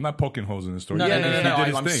 Yeah, I'm not poking holes in the story. No, He I'm did his thing,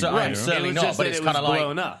 I'm you know? certainly It was not. just But that it's it kind of was like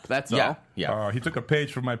blown up. That's all. Yeah. He took a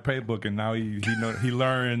page from my playbook, and now he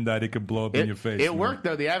learned that it could blow up in your face. It worked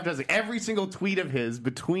though. The advertising, every single tweet of his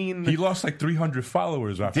between. He lost like 300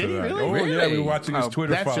 followers after Did he that. really? Oh yeah, Really? we were watching his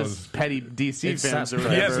Twitter that's follows. just petty DC fans or that's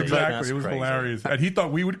whatever. Yes, but exactly. that's It was crazy. hilarious, and he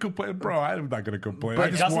thought we would complain. Bro, I'm not going to complain. But I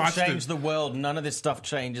it just doesn't watched change it. the world. None of this stuff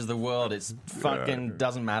changes the world. It's fucking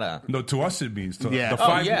doesn't matter. No, to us it means to Yeah. the Oh,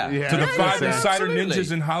 five yeah. to the Yeah, 5 yeah, insider absolutely.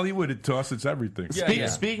 ninjas in Hollywood. To us, it's everything. Yeah.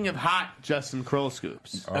 Speaking of hot Justin Kroll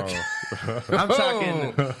scoops, Oh. I'm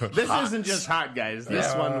talking. This isn't just hot, guys.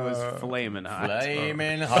 This one was flaming hot.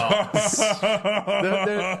 Flaming hot.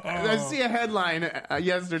 I see a headline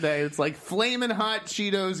yesterday. It's like "Flamin' Hot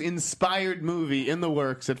Cheetos inspired movie in the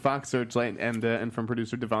works" at Fox Searchlight and from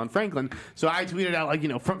producer Devon Franklin. So I tweeted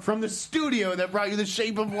out from the studio that brought you The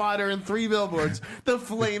Shape of Water and 3 Billboards, the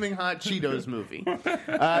Flaming Hot Cheetos movie.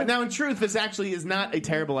 Now, in truth, this actually is not a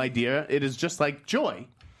terrible idea. It is just like Joy.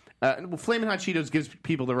 Flamin' Hot Cheetos gives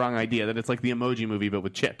people the wrong idea that it's like the Emoji Movie but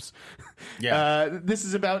with chips. Yeah. This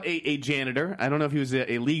is about a janitor. I don't know if he was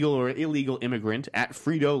a legal or illegal immigrant at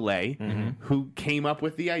Frito-Lay who came up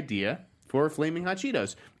with the idea for Flaming Hot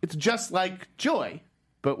Cheetos. It's just like Joy,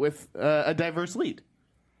 but with a diverse lead.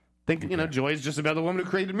 Joy is just about the woman who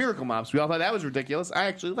created Miracle Mops. We all thought that was ridiculous. I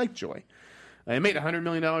actually like Joy. It made $100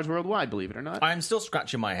 million worldwide, believe it or not. I'm still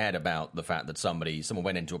scratching my head about the fact that someone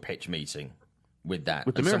went into a pitch meeting with that.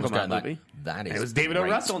 With the and Miracle someone's Mop going movie. That is It was David O.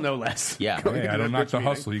 great. Russell, no less. Yeah. Hey, I don't knock the Pitch meeting.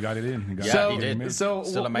 hustle. He got it in. He got Yeah, it he in. did. So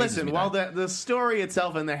Still amazes listen, me, while though. the story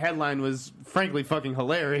itself and the headline was frankly fucking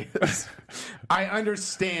hilarious, I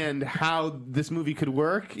understand how this movie could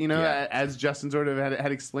work. As Justin sort of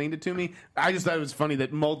had explained it to me. I just thought it was funny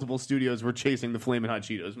that multiple studios were chasing the Flamin' Hot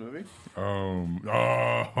Cheetos movie.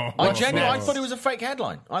 I thought it was a fake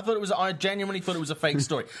headline. I genuinely thought it was a fake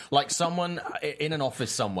story. Like someone in an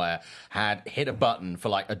office somewhere had hit a button for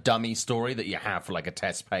like a dummy story that you have for like a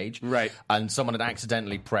test page. Right. And someone had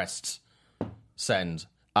accidentally pressed send.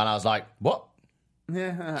 And I was like, what?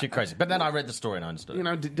 Yeah, Shit crazy. But then I read the story and I understood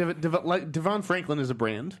it. like Devon Franklin is a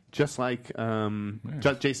brand, just like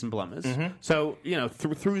Jason Blum is. So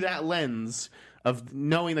through that lens of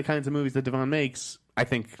knowing the kinds of movies that Devon makes, I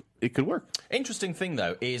think it could work. Interesting thing,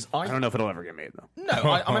 though, is I don't know if it'll ever get made, though. No,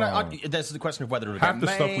 I mean, there's the question of whether it'll Half get the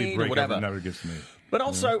made stuff we or break whatever. never gets made. But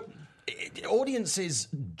also, audiences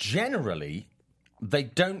generally, they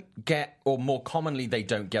don't get, or more commonly, they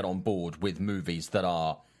don't get on board with movies that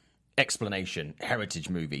are explanation heritage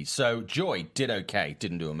movies. So Joy did okay,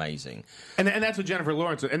 didn't do amazing. And that's what Jennifer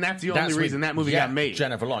Lawrence, and that's the only reason that movie got made.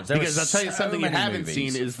 Jennifer Lawrence. There Because were I'll tell you so something you many haven't movies.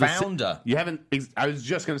 seen is Founder. You haven't. I was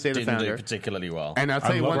just going to say The Didn't do Founder. particularly well. And I'll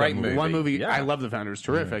tell you love that one movie. movie. Yeah. I love The Founder. It's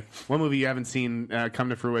terrific. One movie you haven't seen come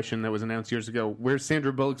to fruition that was announced years ago. Where's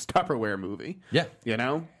Sandra Bullock's Tupperware movie? Yeah. the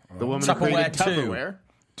woman Tupperware who created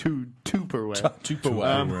 2. Tupperware. Tupperware.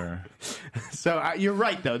 Tupperware. So you're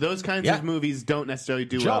right, though. Those kinds Yeah. of movies don't necessarily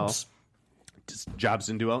do Jobs. well. Jobs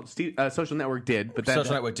didn't do well. Social Network did, but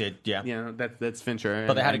Social Network did, yeah. That's Fincher.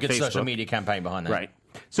 But they had a and good social Facebook. media campaign behind that. Right.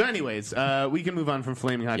 So, anyways, we can move on from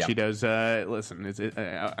Flaming Hot Yeah. Cheetos.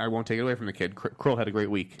 Listen, I won't take it away from the kid. Kroll had a great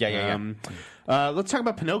week. Yeah. Let's talk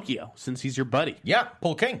about Pinocchio, since he's your buddy. Yeah,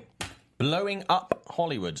 Paul King. Blowing up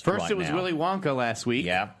Hollywood. First, right it was now. Willy Wonka last week.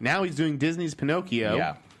 Yeah. Now he's doing Disney's Pinocchio.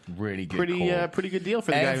 Yeah, really good. Pretty good deal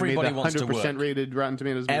for the Everybody guy who made wants the to 100% work. rated Rotten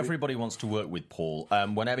Tomatoes movie. Everybody wants to work with Paul.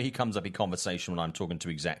 Whenever he comes up in conversation when I'm talking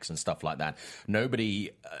to execs and stuff like that,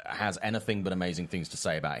 nobody has anything but amazing things to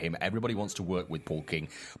say about him. Everybody wants to work with Paul King.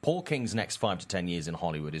 Paul King's next 5 to 10 years in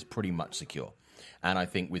Hollywood is pretty much secure. And I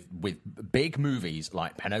think with big movies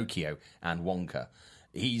like Pinocchio and Wonka,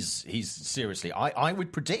 he's seriously, I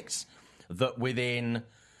would predict that within,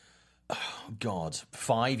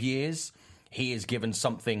 5 years, he is given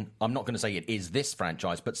something. I'm not going to say it is this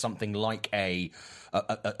franchise, but something like a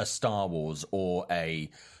Star Wars or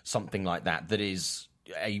something like that is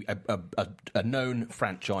a known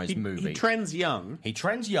franchise movie. He trends young. He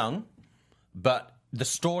trends young, but the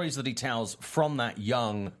stories that he tells from that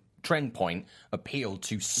young trend point appeal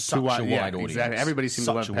to such a wide audience. Exactly. Everybody seems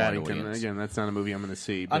to love Such a wide Paddington. audience. Again, that's not a movie I'm going to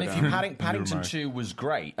see. And But, if you Paddington 2 was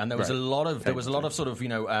great, and there was a lot of sort of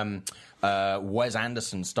Wes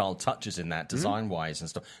Anderson style touches in that design wise and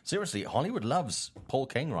stuff. Seriously, Hollywood loves Paul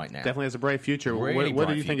King right now. definitely has a bright future. Really What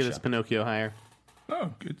bright do you think of future. this Pinocchio hire?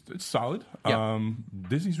 No, it's solid. Yeah.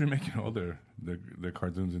 Disney's remaking all their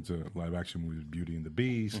cartoons into live action movies. Beauty and the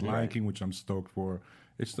Beast, Lion King, which I'm stoked for.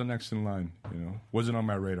 It's the next in line. Wasn't on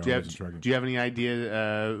my radar. Do you have any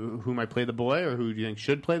idea who might play the boy, or who do you think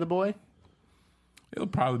should play the boy? It'll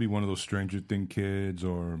probably be one of those Stranger Thing kids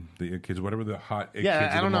or the It kids, whatever the hot It kids.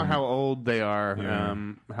 Yeah, I don't know moment. how old they are. Yeah.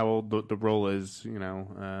 How old the role is.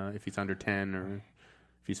 If he's under 10 or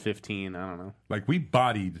if he's 15. I don't know. Like we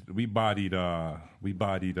bodied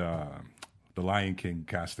the Lion King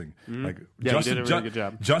casting. Like Yeah, you did a really good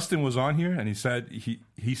job. Justin was on here and he said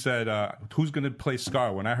who's going to play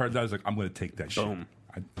Scar? When I heard that, I was like, I'm going to take that Boom.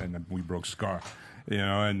 shit. And then we broke Scar.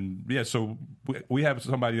 And yeah, so we have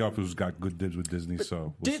somebody else who's got good dibs with Disney,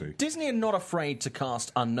 so we'll see. Disney are not afraid to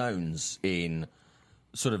cast unknowns in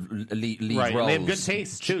sort of lead Right, and roles. they have good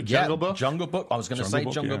taste, too. Jungle Book. Jungle Book. I was going to say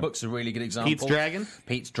Book, Jungle yeah. Book's a really good example.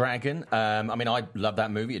 Pete's Dragon. I love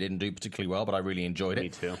that movie. It didn't do particularly well, but I really enjoyed it. Me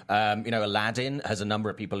too. Aladdin has a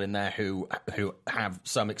number of people in there who have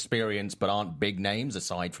some experience but aren't big names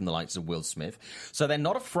aside from the likes of Will Smith. So they're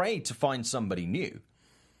not afraid to find somebody new.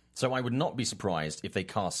 So I would not be surprised if they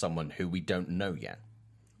cast someone who we don't know yet.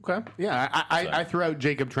 Okay. Yeah, I threw out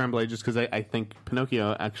Jacob Tremblay just because I think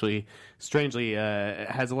Pinocchio actually, strangely,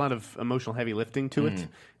 has a lot of emotional heavy lifting to it.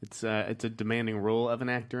 It's a demanding role of an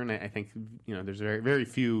actor, and I think there's very very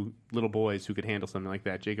few little boys who could handle something like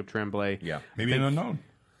that. Jacob Tremblay. Yeah. Maybe an unknown.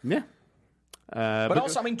 Yeah. But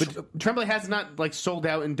also, I mean, Tremblay has not sold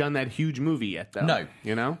out and done that huge movie yet, though.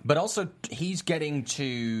 No. But also, he's getting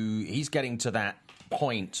to that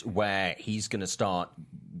point where he's going to start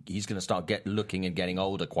looking and getting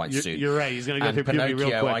older quite soon. You're right. He's going to go through puberty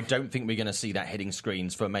Pinocchio, real quick. I don't think we're going to see that hitting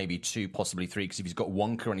screens for maybe 2, possibly 3, because if he's got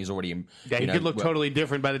Wonka and he's already in... Yeah, he could look totally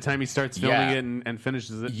different by the time he starts filming it and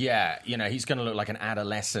finishes it. Yeah, he's going to look like an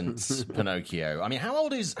adolescent Pinocchio. I mean, how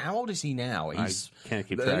old is he now? He's can't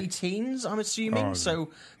keep early track. teens, I'm assuming. Oh,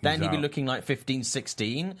 so then he'd be out. looking like 15,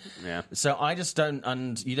 16. Yeah. So I just don't,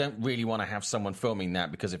 and you don't really want to have someone filming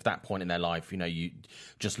that because if that point in their life, you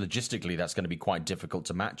just logistically that's going to be quite difficult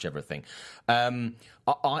to match everything. I think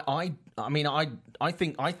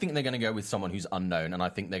they're going to go with someone who's unknown, and I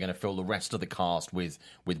think they're going to fill the rest of the cast with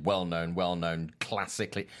well-known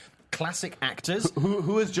classic actors.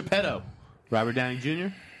 Who is Geppetto? Robert Downey Jr.?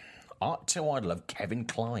 I'd love Kevin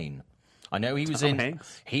Kline. I know he was Tom in.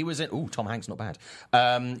 Hanks? He was in. Oh, Tom Hanks, not bad.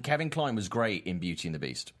 Kevin Kline was great in Beauty and the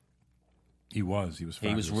Beast. He was He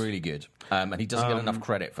fabulous. was really good, and he doesn't get enough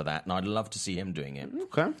credit for that. And I'd love to see him doing it.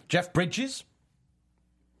 Okay. Jeff Bridges.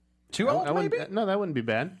 Too old, maybe. No, that wouldn't be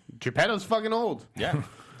bad. Geppetto's fucking old. Yeah.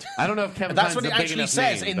 I don't know if Kevin That's Kline's what it a big actually enough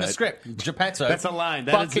says name, in the but script. Geppetto. That's a line.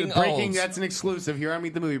 That is fucking breaking. old. That's an exclusive here on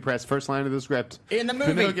Meet the Movie Press. First line of the script. In the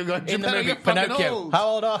movie. Pinocchio going, In the "Geppetto, movie. you're fucking Pinocchio. old."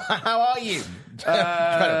 How are you?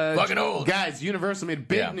 Geppetto, fucking old. Guys, Universal made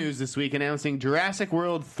big news this week announcing Jurassic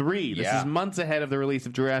World 3. This is months ahead of the release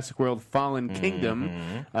of Jurassic World Fallen Kingdom.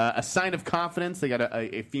 A sign of confidence. They got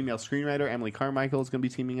a female screenwriter, Emily Carmichael, is going to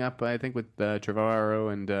be teaming up, I think, with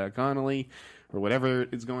Trevorrow and Connolly, or whatever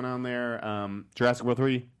is going on there. Jurassic World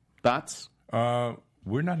 3, thoughts?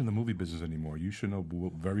 We're not in the movie business anymore. You should know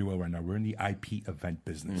very well right now. We're in the IP event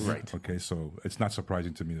business. Right. Okay, so it's not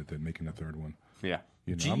surprising to me that they're making a third one. Yeah.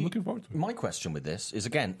 I'm looking forward to it. My question with this is,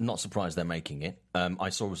 again, not surprised they're making it. I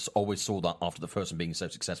always saw that after the first one being so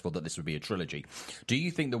successful that this would be a trilogy. Do you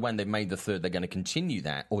think that when they've made the third, they're going to continue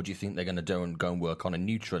that, or do you think they're going to go and work on a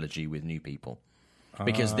new trilogy with new people?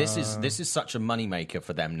 Because this is such a moneymaker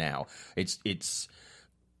for them now. It's.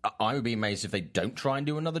 I would be amazed if they don't try and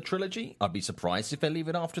do another trilogy. I'd be surprised if they leave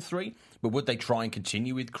it after 3. But would they try and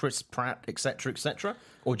continue with Chris Pratt, etc., etc.?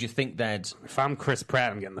 Or do you think they'd... If I'm Chris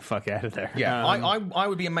Pratt, I'm getting the fuck out of there. Yeah, I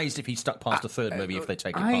would be amazed if he stuck past a third movie if they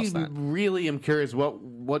take it past that. I really am curious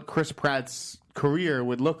what Chris Pratt's career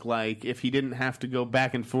would look like if he didn't have to go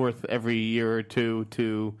back and forth every year or two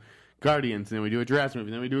to Guardians, and then we do a Jurassic movie,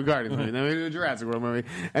 then we do a Guardians movie, then we do a Jurassic World movie,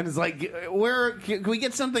 and it's like, can we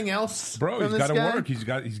get something else? Bro, from he's this got to guy? work.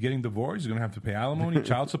 He's getting divorced. He's going to have to pay alimony,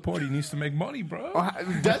 child support. He needs to make money, bro.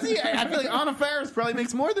 Does he? I feel like Anna Faris probably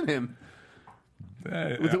makes more than him.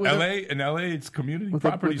 In LA, it's community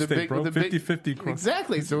property state, bro. 50-50.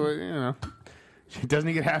 Exactly. So She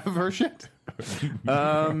doesn't get half of her shit. She's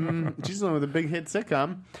the one with a big hit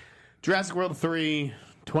sitcom. Jurassic World 3,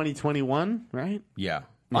 2021, right? Yeah.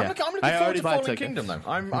 Yeah. I'm looking I forward already to bought Fallen tickets. Kingdom, though.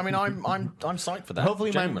 I'm psyched for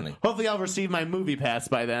that. Genuinely. Hopefully I'll receive my movie pass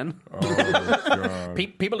by then.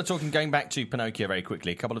 People are talking, going back to Pinocchio very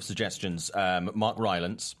quickly, a couple of suggestions. Mark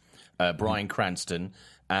Rylance, Bryan Cranston,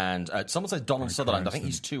 and someone says Donald Sutherland. I think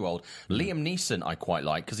he's too old. Liam Neeson I quite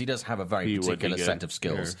like, because he does have a very particular set of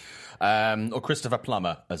skills. Or Christopher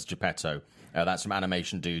Plummer as Geppetto. That's from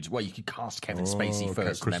Animation Dudes. Well, you could cast Kevin Spacey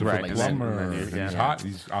first. Christopher and then Plummer. Yeah. He's hot.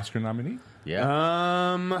 He's Oscar nominee.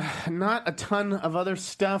 Yeah. Not a ton of other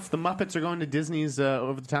stuff. The Muppets are going to Disney's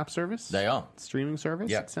over-the-top service. They are. Streaming service,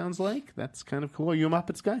 Yep. it sounds like. That's kind of cool. Are you a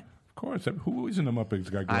Muppets guy? Of course. Who isn't a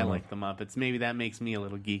Muppets guy? I like the Muppets. Maybe that makes me a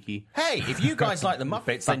little geeky. Hey, if you guys like the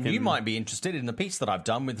Muppets, then you might be interested in the piece that I've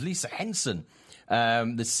done with Lisa Henson,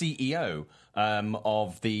 the CEO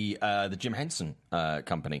of the Jim Henson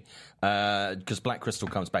company, because Black Crystal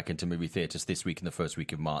comes back into movie theaters this week in the first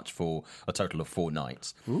week of March for a total of 4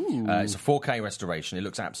 nights. It's a 4K restoration. It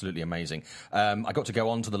looks absolutely amazing. I got to go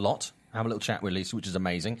on to the lot, have a little chat with Lisa, which is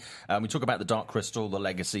amazing. We talk about the Dark Crystal, the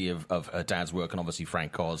legacy of her dad's work, and obviously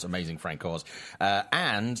Frank Oz, amazing Frank Oz,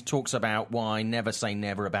 and talks about why never say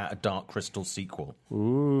never about a Dark Crystal sequel.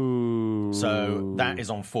 Ooh. So that is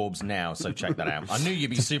on Forbes now, so check that out. I knew you'd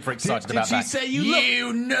be super excited about that. Did she say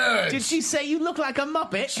you nerd! Did she say you look like a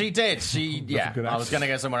Muppet? She did. Yeah. good I was going to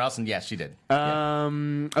go somewhere else, and yes, she did.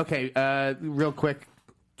 Okay, real quick.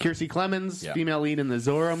 Kiersey Clemens, Yeah. female lead in the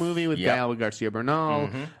Zorro movie with Yeah. Gael Garcia Bernal.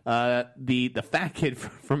 The fat kid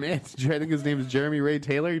from It, I think his name is Jeremy Ray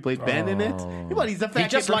Taylor. He played Ben in it. Well, he's a fat He kid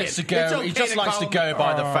just from likes It. to go. It's okay He just likes call to him- go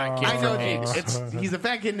by the fat kid. I know from It. he's a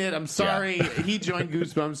fat kid in it. I'm sorry. He joined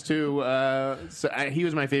Goosebumps too. He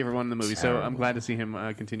was my favorite one in the movie, so I'm glad to see him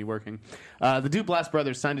continue working. The Duplass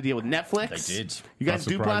brothers signed a deal with Netflix. They did. You guys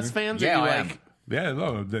Not Duplass surprising. fans? Yeah, Or you I like? am. Yeah,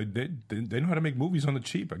 no, they know how to make movies on the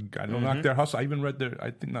cheap. I don't knock their hustle. I even read their.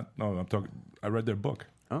 I read their book.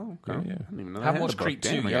 Oh, okay. Yeah. I didn't even know I that haven't had watched a book. Creed 2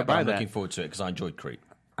 Damn, I yet, gotta but buy I'm that. looking forward to it because I enjoyed Creed.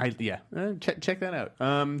 Check that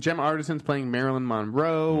out. Gemma Arterton's playing Marilyn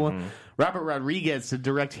Monroe. Robert Rodriguez to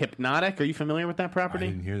direct Hypnotic. Are you familiar with that I property?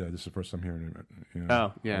 didn't hear that. This is the first time hearing it. You know, Oh,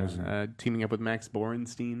 I yeah. wasn't- Teaming up with Max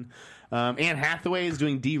Borenstein. Anne Hathaway is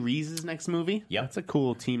doing Dee Reese's next movie. Yep. That's a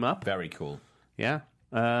cool team up. Very cool. Yeah.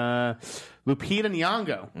 Lupita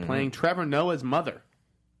Nyong'o playing Trevor Noah's mother.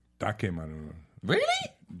 that came out of. Really?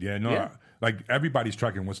 Yeah, no. Yeah. Like everybody's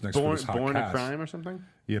tracking what's next for this hot Born a cast. Crime or something?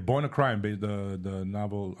 Yeah, Born a Crime, the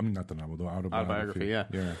novel. I mean, not the novel, the autobiography. Yeah.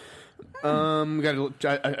 Yeah. We got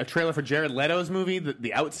a trailer for Jared Leto's movie,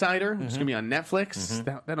 The Outsider, which is going to be on Netflix.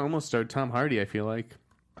 That almost starred Tom Hardy, I feel like.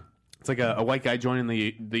 It's like a white guy joining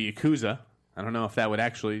the Yakuza. I don't know if that would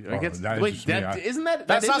actually. I guess, that wait, interests me. isn't that?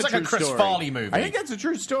 That is sounds a like a true Chris story. Farley movie. I think that's a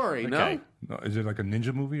true story. Okay. No, is it like a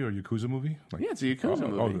ninja movie or Yakuza movie? Like, Yeah, it's a Yakuza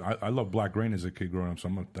movie. I love Black Rain as a kid growing up, so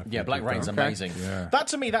I'm definitely Yeah, Black Rain's Okay. amazing. Yeah. That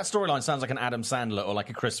to me, that storyline sounds like an Adam Sandler or like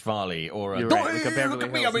a Chris Farley or a. You're right, like a Hey, Beverly look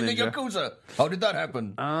at me, Hills I'm in the Ninja. Yakuza. How did that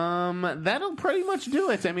happen? That'll pretty much do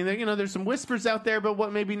it. I mean, there's some whispers out there about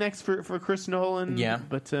what may be next for Chris Nolan. Yeah.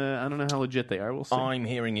 but I don't know how legit they are. We'll see. I'm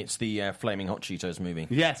hearing it's the Flaming Hot Cheetos movie.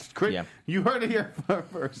 Yes, Chris. Yeah. You heard it here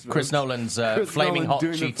first. Chris Nolan's Chris Flaming Nolan Hot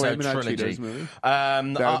doing the Cheeto Flamin' Hot trilogy. Cheetos movie.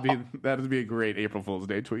 That would be a great April Fool's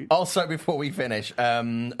Day tweet. Also, before we finish,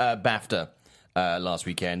 BAFTA last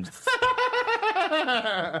weekend.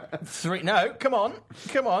 No, come on. Why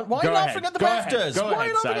are you Go laughing ahead. at the Go BAFTAs? ahead. Go Why are ahead,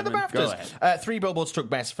 you laughing at the Simon. Go BAFTAs? 3 Billboards took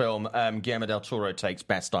Best Film. Guillermo del Toro takes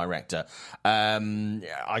Best Director. I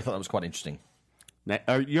thought that was quite interesting.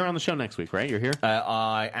 You're on the show next week, right? You're here.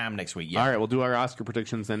 I am next week. Yeah. All right, we'll do our Oscar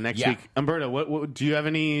predictions then next Yeah. week. Umberto, what do you have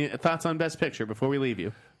any thoughts on Best Picture before we leave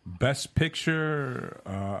you? Best Picture.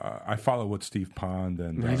 I follow what Steve Pond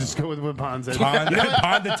and I just go with what Pond said. Pond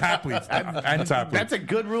and Tapley and Tapley. That's a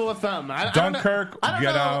good rule of thumb. Dunkirk, I don't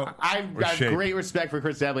Get know. Out, I or have Shape. great respect for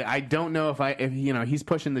Chris Tapley. I don't know if he's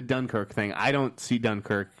pushing the Dunkirk thing. I don't see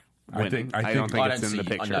Dunkirk winning. I don't think think- it's in the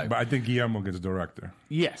picture. I know. But I think Guillermo gets director.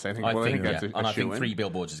 Yes, I think. I think that's and a I think shoo-in. 3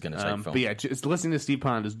 Billboards is going to take film. But yeah, just listening to Steve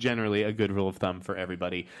Pond is generally a good rule of thumb for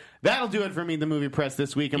everybody. That'll do it for me, the Movie Press,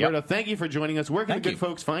 this week. Umberto, thank you for joining us. Where can Thank the good you.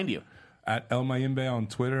 folks find you? At El Mayimbe on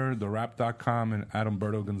Twitter, therap.com, and at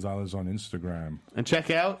Umberto Gonzalez on Instagram. And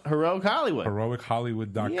check out Heroic Hollywood.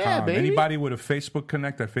 HeroicHollywood.com. Yeah, baby. Anybody with a Facebook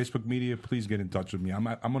Connect at Facebook Media, please get in touch with me. I'm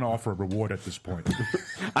going to offer a reward at this point.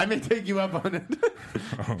 I may take you up on it.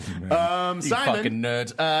 Oh, man. You Simon. fucking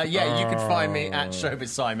nerd. You can find me at Showbiz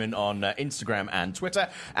Simon on Instagram and Twitter.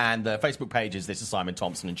 And the Facebook page is This is Simon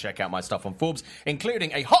Thompson. And check out my stuff on Forbes,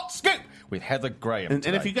 including a hot scoop with Heather Graham. And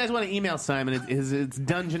if you guys want to email Simon, it's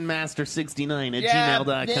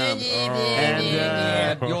dungeonmaster69@gmail.com.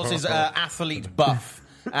 And yours is athlete buff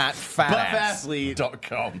at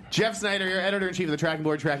fatass.com. Jeff Snyder, your editor-in-chief of the Tracking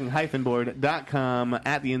Board, tracking-board.com,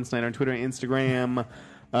 at the InSnyder on Twitter and Instagram.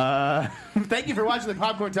 Thank you for watching the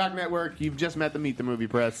Popcorn Talk Network. You've just met the Meet the Movie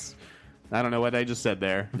Press. I don't know what I just said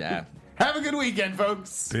there. Yeah. Have a good weekend,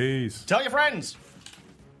 folks. Peace. Tell your friends.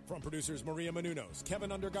 From producers Maria Menounos,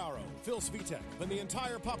 Kevin Undergaro, Phil Svitek, and the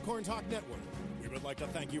entire Popcorn Talk Network, we would like to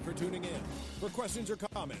thank you for tuning in. For questions or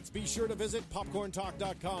comments, be sure to visit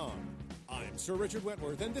popcorntalk.com. I'm Sir Richard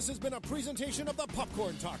Wentworth, and this has been a presentation of the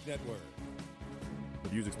Popcorn Talk Network. The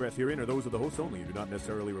views expressed herein are those of the hosts only and do not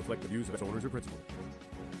necessarily reflect the views of its owners or principals.